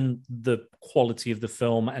 given the quality of the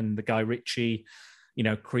film and the Guy Ritchie,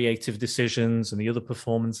 creative decisions and the other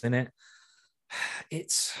performance in it,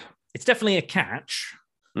 it's definitely a catch,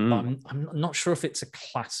 but I'm not sure if it's a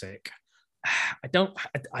classic. I don't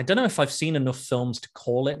know if I've seen enough films to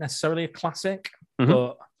call it necessarily a classic,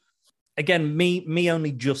 but again, me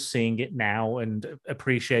only just seeing it now and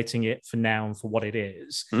appreciating it for now and for what it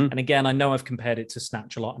is. And again, I know I've compared it to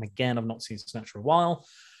Snatch a lot, and again, I've not seen Snatch for a while.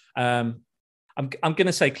 I'm going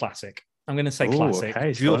to say classic. I'm going to say classic,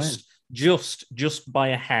 okay, just by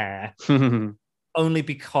a hair, only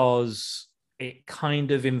because it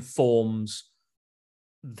kind of informs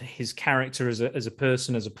his character as a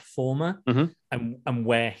person, as a performer, and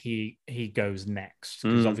where he goes next.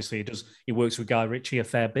 Because obviously he works with Guy Ritchie a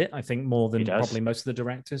fair bit, I think more than probably most of the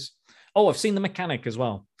directors. Oh, I've seen The Mechanic as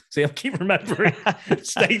well. See, I keep remembering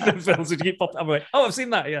Statham films and keep popping. I'm like, oh, I've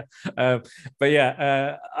seen that, yeah.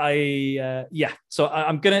 So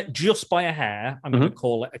I'm gonna, just by a hair, I'm gonna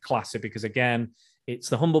call it a classic because again, it's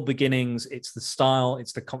the humble beginnings, it's the style,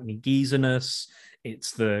 it's the Cockney geezerness,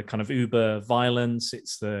 it's the kind of uber violence,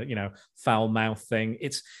 it's the foul mouth thing.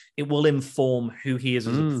 It will inform who he is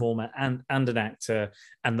as a performer and an actor,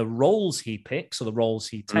 and the roles he picks or the roles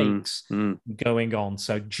he takes going on.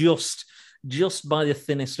 So just by the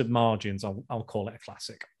thinnest of margins, I'll call it a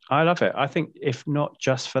classic. I love it. I think if not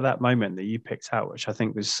just for that moment that you picked out, which I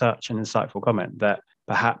think was such an insightful comment, that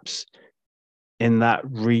perhaps in that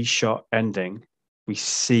reshot ending, we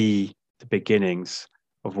see the beginnings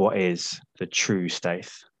of what is the true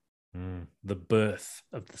Staith. The birth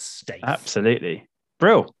of the Staith. Absolutely.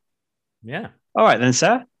 Brill. Yeah. All right then,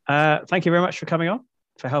 sir. Thank you very much for coming on,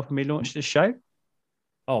 for helping me launch this show.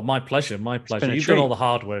 Oh, my pleasure. My pleasure. You've done all the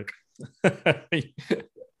hard work.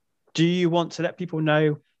 Do you want to let people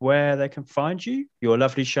know where they can find you, your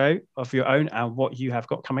lovely show of your own, and what you have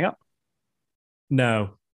got coming up?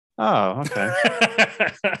 No. Oh, okay.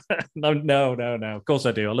 No. Of course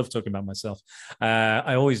I do. I love talking about myself.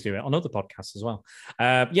 I always do it on other podcasts as well.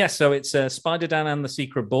 So it's Spider Dan and the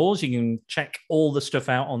Secret Balls. You can check all the stuff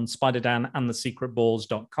out on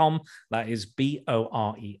spiderdanandthesecretballs.com. That is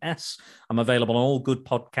BORES. I'm available on all good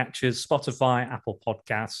podcatchers, Spotify, Apple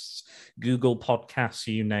Podcasts, Google Podcasts,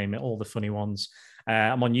 you name it, all the funny ones.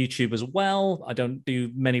 I'm on YouTube as well. I don't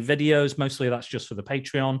do many videos. Mostly that's just for the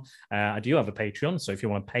Patreon. I do have a Patreon, so if you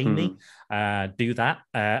want to pay me, do that.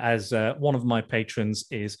 As one of my patrons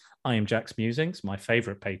is I Am Jack's Musings, my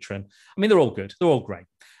favorite patron. I mean, they're all good. They're all great.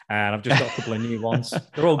 And I've just got a couple of new ones.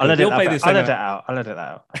 They're all good. I'll let it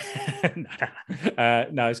out.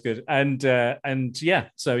 No, it's good. And yeah,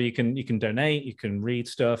 so you can donate, you can read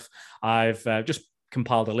stuff. I've just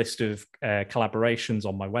compiled a list of collaborations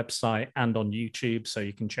on my website and on YouTube, so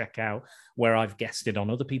you can check out where I've guested on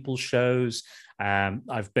other people's shows.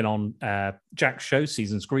 I've been on Jack's show,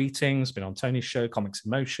 Season's Greetings, been on Tony's show, Comics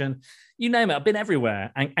in Motion, you name it. I've been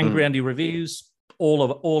everywhere. Angry Andy Reviews,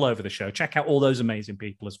 all over the show. Check out all those amazing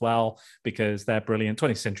people as well, because they're brilliant.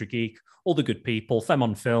 20th Century Geek, all the good people, Femme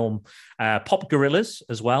on Film, Pop Gorillas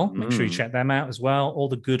as well. Make sure you check them out as well. All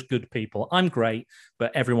the good people. I'm great,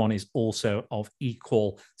 but everyone is also of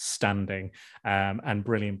equal standing, and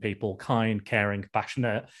brilliant people, kind, caring,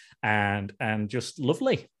 compassionate, and just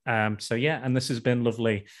lovely. So yeah, and this has been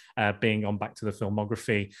lovely being on Back to the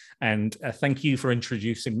Filmography. And thank you for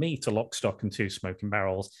introducing me to Lock, Stock and Two Smoking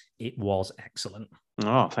Barrels. It was excellent.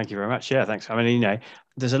 Oh, thank you very much. Yeah, thanks. I mean,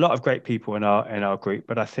 there's a lot of great people in our group,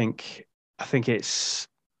 but I think it's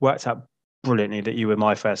worked out brilliantly that you were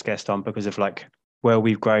my first guest on because of like where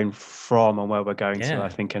we've grown from and where we're going to. I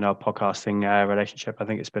think in our podcasting relationship, I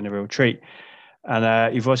think it's been a real treat.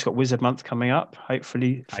 And you've also got Wizard Month coming up,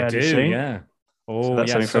 hopefully I fairly do, soon. yeah. So Oh, that's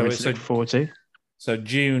yeah. something for me to look forward to. So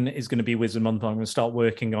June is going to be Wizard Month. I'm going to start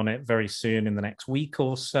working on it very soon in the next week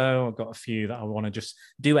or so. I've got a few that I want to just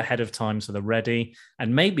do ahead of time so they're ready.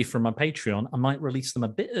 And maybe from my Patreon, I might release them a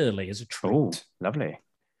bit early as a treat. Oh, lovely.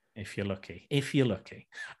 If you're lucky.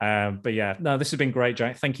 But yeah, no, this has been great,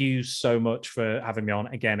 Jack. Thank you so much for having me on.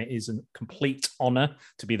 Again, it is a complete honor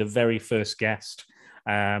to be the very first guest.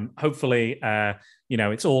 Hopefully,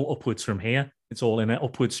 it's all upwards from here. It's all in an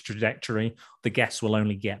upwards trajectory. The guests will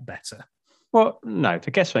only get better. Well, no,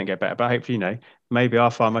 the guests won't get better, but hopefully, maybe I'll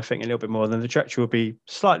find my thing a little bit more. Than the trajectory will be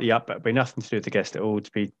slightly up, but it'll be nothing to do with the guest at all.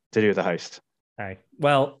 To do with the host. Okay.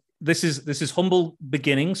 Well, this is humble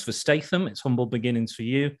beginnings for Statham. It's humble beginnings for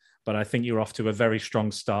you, but I think you're off to a very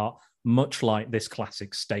strong start, much like this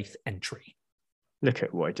classic Stath entry. Look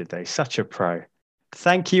at what I did there. Such a pro.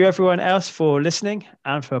 Thank you, everyone else, for listening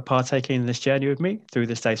and for partaking in this journey with me through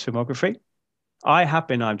the Stath's filmography.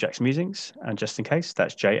 I'm Jack's Musings, and just in case,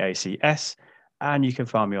 that's JACS, and you can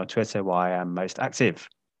find me on Twitter where I am most active.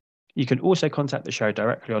 You can also contact the show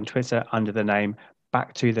directly on Twitter under the name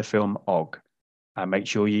Back to the Film Og, and make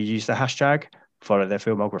sure you use the hashtag Follow Their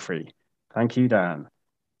Filmography. Thank you, Dan.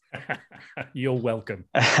 You're welcome.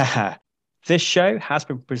 This show has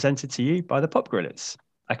been presented to you by the Pop Grillers,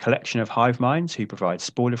 a collection of hive minds who provide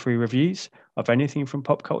spoiler-free reviews of anything from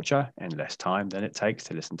pop culture in less time than it takes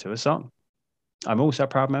to listen to a song. I'm also a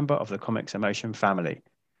proud member of the Comics Emotion family,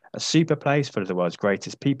 a super place full of the world's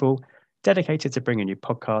greatest people, dedicated to bringing you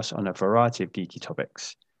podcasts on a variety of geeky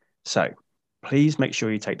topics. So please make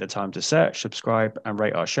sure you take the time to search, subscribe, and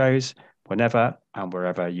rate our shows whenever and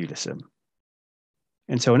wherever you listen.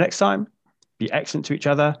 Until next time, be excellent to each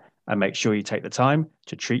other and make sure you take the time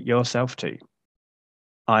to treat yourself too.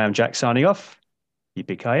 I am Jack signing off.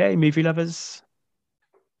 Yippee-ki-yay, movie lovers.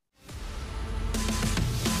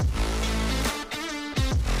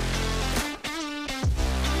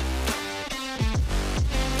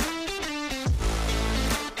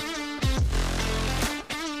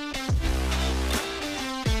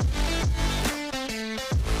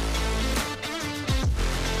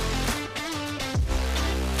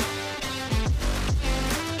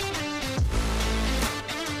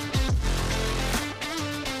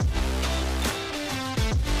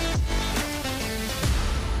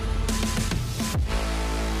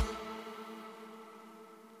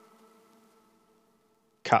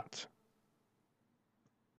 Cut.